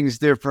do things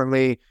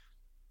differently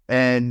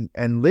and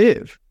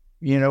live.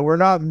 We're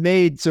not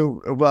made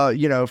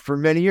to, for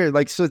many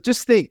years, so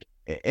just think.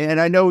 And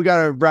I know we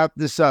got to wrap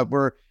this up.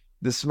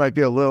 This might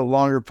be a little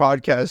longer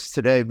podcast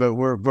today, but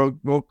we'll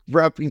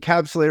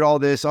encapsulate all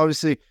this.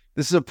 Obviously,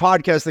 this is a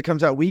podcast that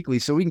comes out weekly,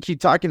 so we can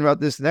keep talking about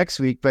this next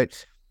week.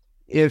 But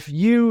if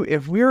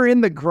we're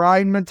in the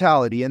grind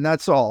mentality and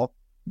that's all,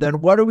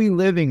 then what are we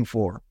living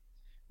for?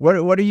 What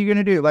are you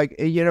going to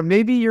do?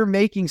 Maybe you're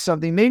making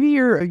something. Maybe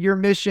your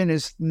mission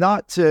is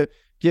not to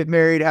get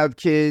married, have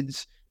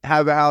kids,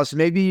 have a house.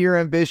 Maybe your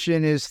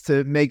ambition is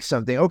to make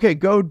something. Okay,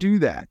 go do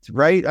that,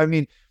 right? I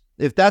mean,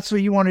 if that's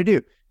what you want to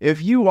do.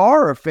 If you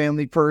are a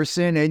family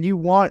person and you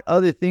want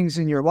other things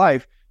in your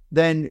life,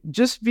 then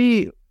just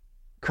be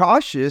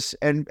cautious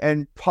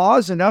and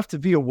pause enough to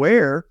be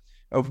aware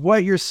of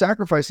what you're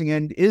sacrificing.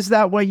 And is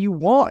that what you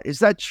want? Is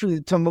that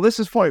true? To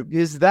Melissa's point,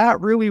 is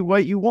that really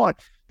what you want?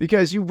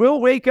 Because you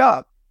will wake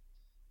up.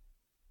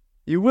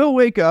 You will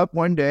wake up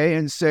one day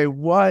and say,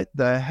 what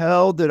the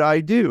hell did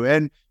I do?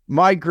 And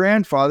my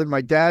grandfather,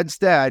 my dad's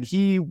dad,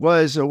 he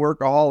was a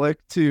workaholic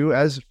too,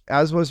 as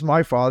was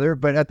my father.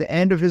 But at the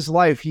end of his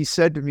life, he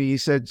said to me,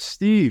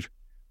 Steve,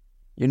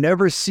 you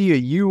never see a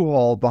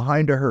U-Haul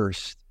behind a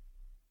hearse.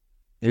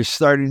 You're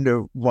starting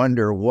to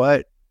wonder,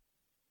 what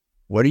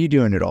are you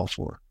doing it all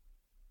for?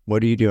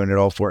 What are you doing it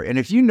all for? And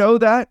if you know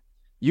that,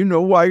 you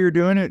know why you're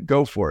doing it,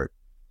 go for it.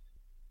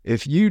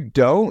 If you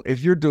don't,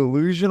 if you're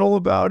delusional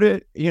about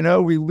it,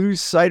 we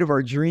lose sight of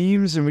our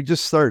dreams and we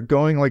just start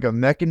going like a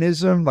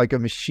mechanism, like a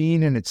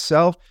machine in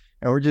itself.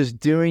 And we're just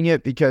doing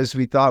it because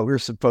we thought we were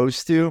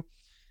supposed to.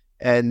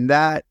 And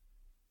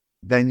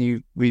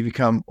then we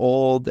become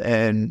old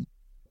and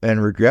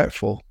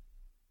regretful.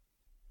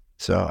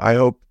 So I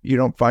hope you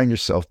don't find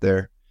yourself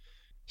there.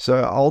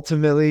 So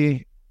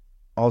ultimately,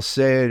 I'll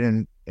say it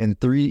in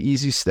 3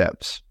 easy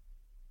steps.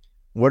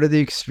 What are the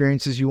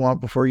experiences you want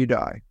before you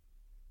die?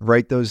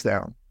 Write those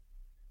down.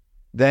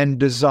 Then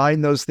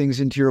design those things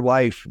into your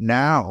life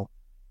now,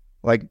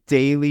 like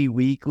daily,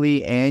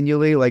 weekly,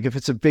 annually. Like if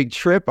it's a big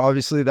trip,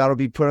 obviously that'll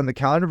be put on the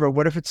calendar. But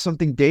what if it's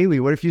something daily?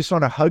 What if you just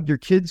want to hug your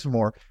kids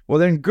more? Well,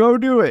 then go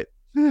do it.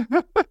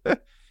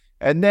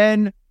 And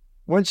then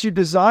once you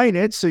design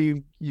it, so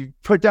you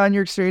put down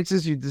your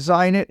experiences, you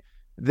design it,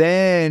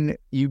 then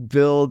you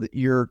build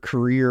your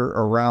career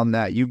around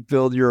that. You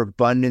build your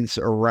abundance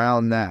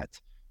around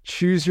that.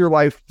 Choose your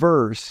life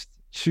first.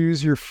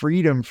 Choose your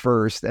freedom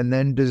first, and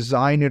then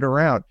design it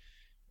around.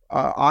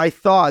 I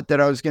thought that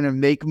I was going to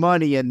make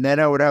money and then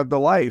I would have the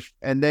life.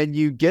 And then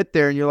you get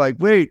there and you're like,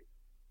 wait,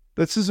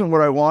 this isn't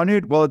what I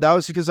wanted. Well, that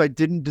was because I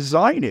didn't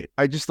design it.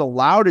 I just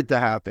allowed it to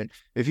happen.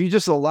 If you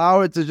just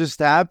allow it to just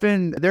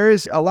happen,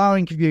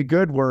 allowing can be a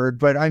good word.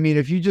 But I mean,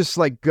 if you just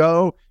like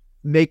go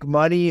make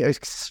money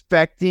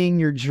expecting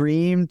all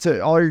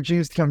your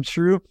dreams to come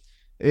true,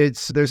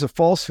 there's a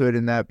falsehood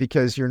in that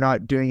because you're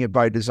not doing it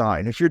by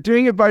design. If you're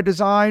doing it by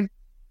design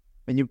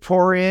and you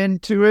pour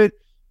into it,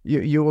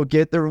 you will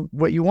get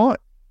what you want.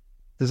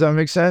 Does that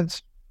make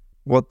sense?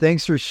 Well,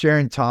 thanks for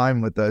sharing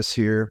time with us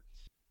here.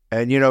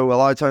 And, a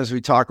lot of times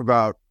we talk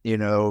about,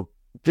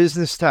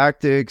 business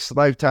tactics,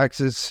 life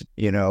tactics,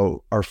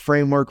 our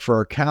framework for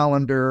our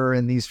calendar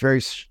and these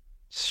very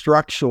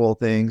structural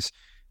things.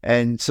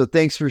 And so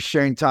thanks for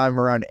sharing time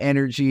around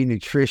energy,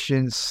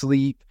 nutrition,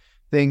 sleep,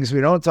 things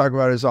we don't talk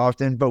about as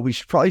often, but we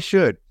probably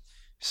should.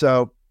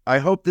 So I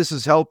hope this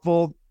is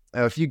helpful.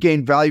 If you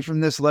gain value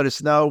from this, let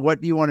us know. What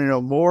do you want to know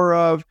more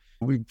of?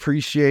 We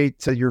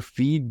appreciate your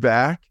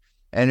feedback.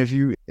 And if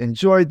you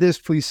enjoyed this,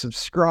 please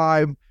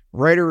subscribe,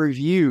 write a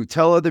review,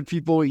 tell other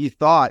people what you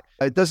thought.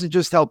 It doesn't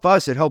just help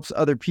us, it helps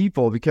other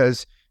people,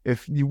 because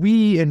if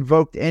we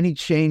invoked any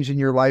change in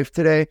your life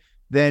today,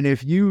 then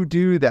if you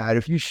do that,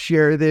 if you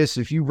share this,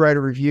 if you write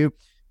a review,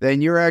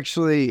 then you're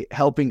actually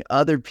helping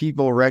other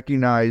people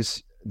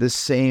recognize the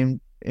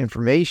same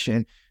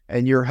information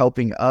and you're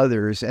helping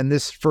others. And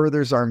this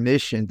furthers our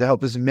mission to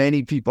help as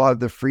many people have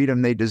the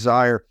freedom they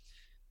desire.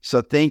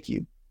 So thank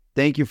you.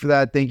 Thank you for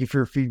that. Thank you for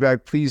your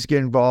feedback. Please get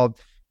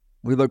involved.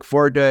 We look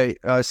forward to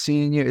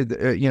seeing you,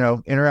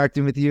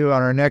 interacting with you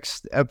on our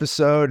next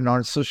episode and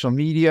on social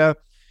media.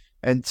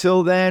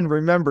 Until then,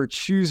 remember,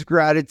 choose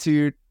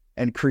gratitude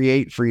and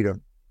create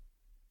freedom.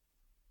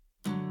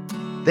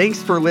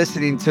 Thanks for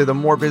listening to the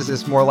More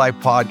Business, More Life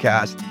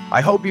podcast. I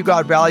hope you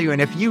got value.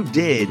 And if you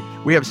did,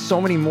 we have so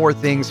many more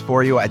things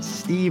for you at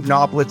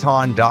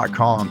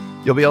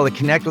stevenapolitan.com. You'll be able to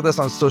connect with us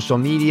on social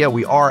media.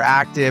 We are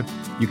active.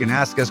 You can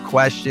ask us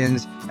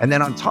questions. And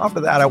then on top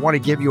of that, I want to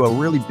give you a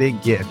really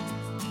big gift.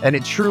 And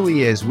it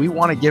truly is. We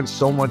want to give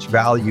so much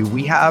value.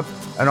 We have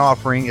an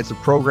offering. It's a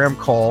program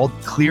called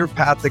Clear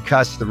Path to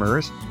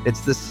Customers.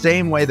 It's the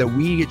same way that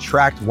we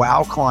attract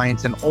wow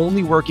clients and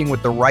only working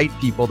with the right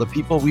people, the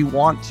people we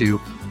want to.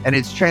 And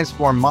it's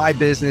transformed my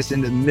business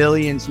into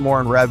millions more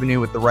in revenue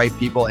with the right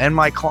people and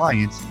my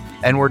clients.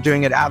 And we're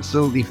doing it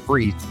absolutely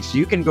free. So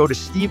you can go to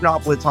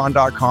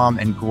stevenapolitan.com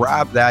and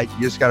grab that.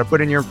 You just got to put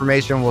in your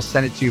information. We'll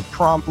send it to you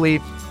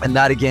promptly. And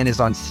that again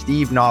is on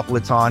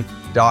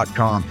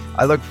stevenapolitan.com.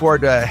 I look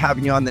forward to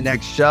having you on the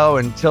next show.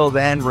 Until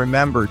then,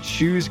 remember,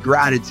 choose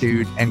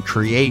gratitude and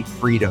create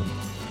freedom.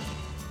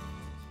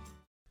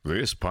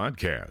 This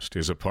podcast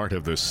is a part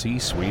of the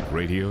C-Suite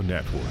Radio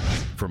Network.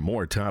 For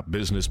more top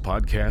business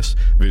podcasts,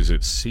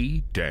 visit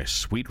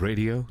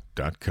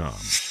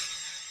c-suiteradio.com.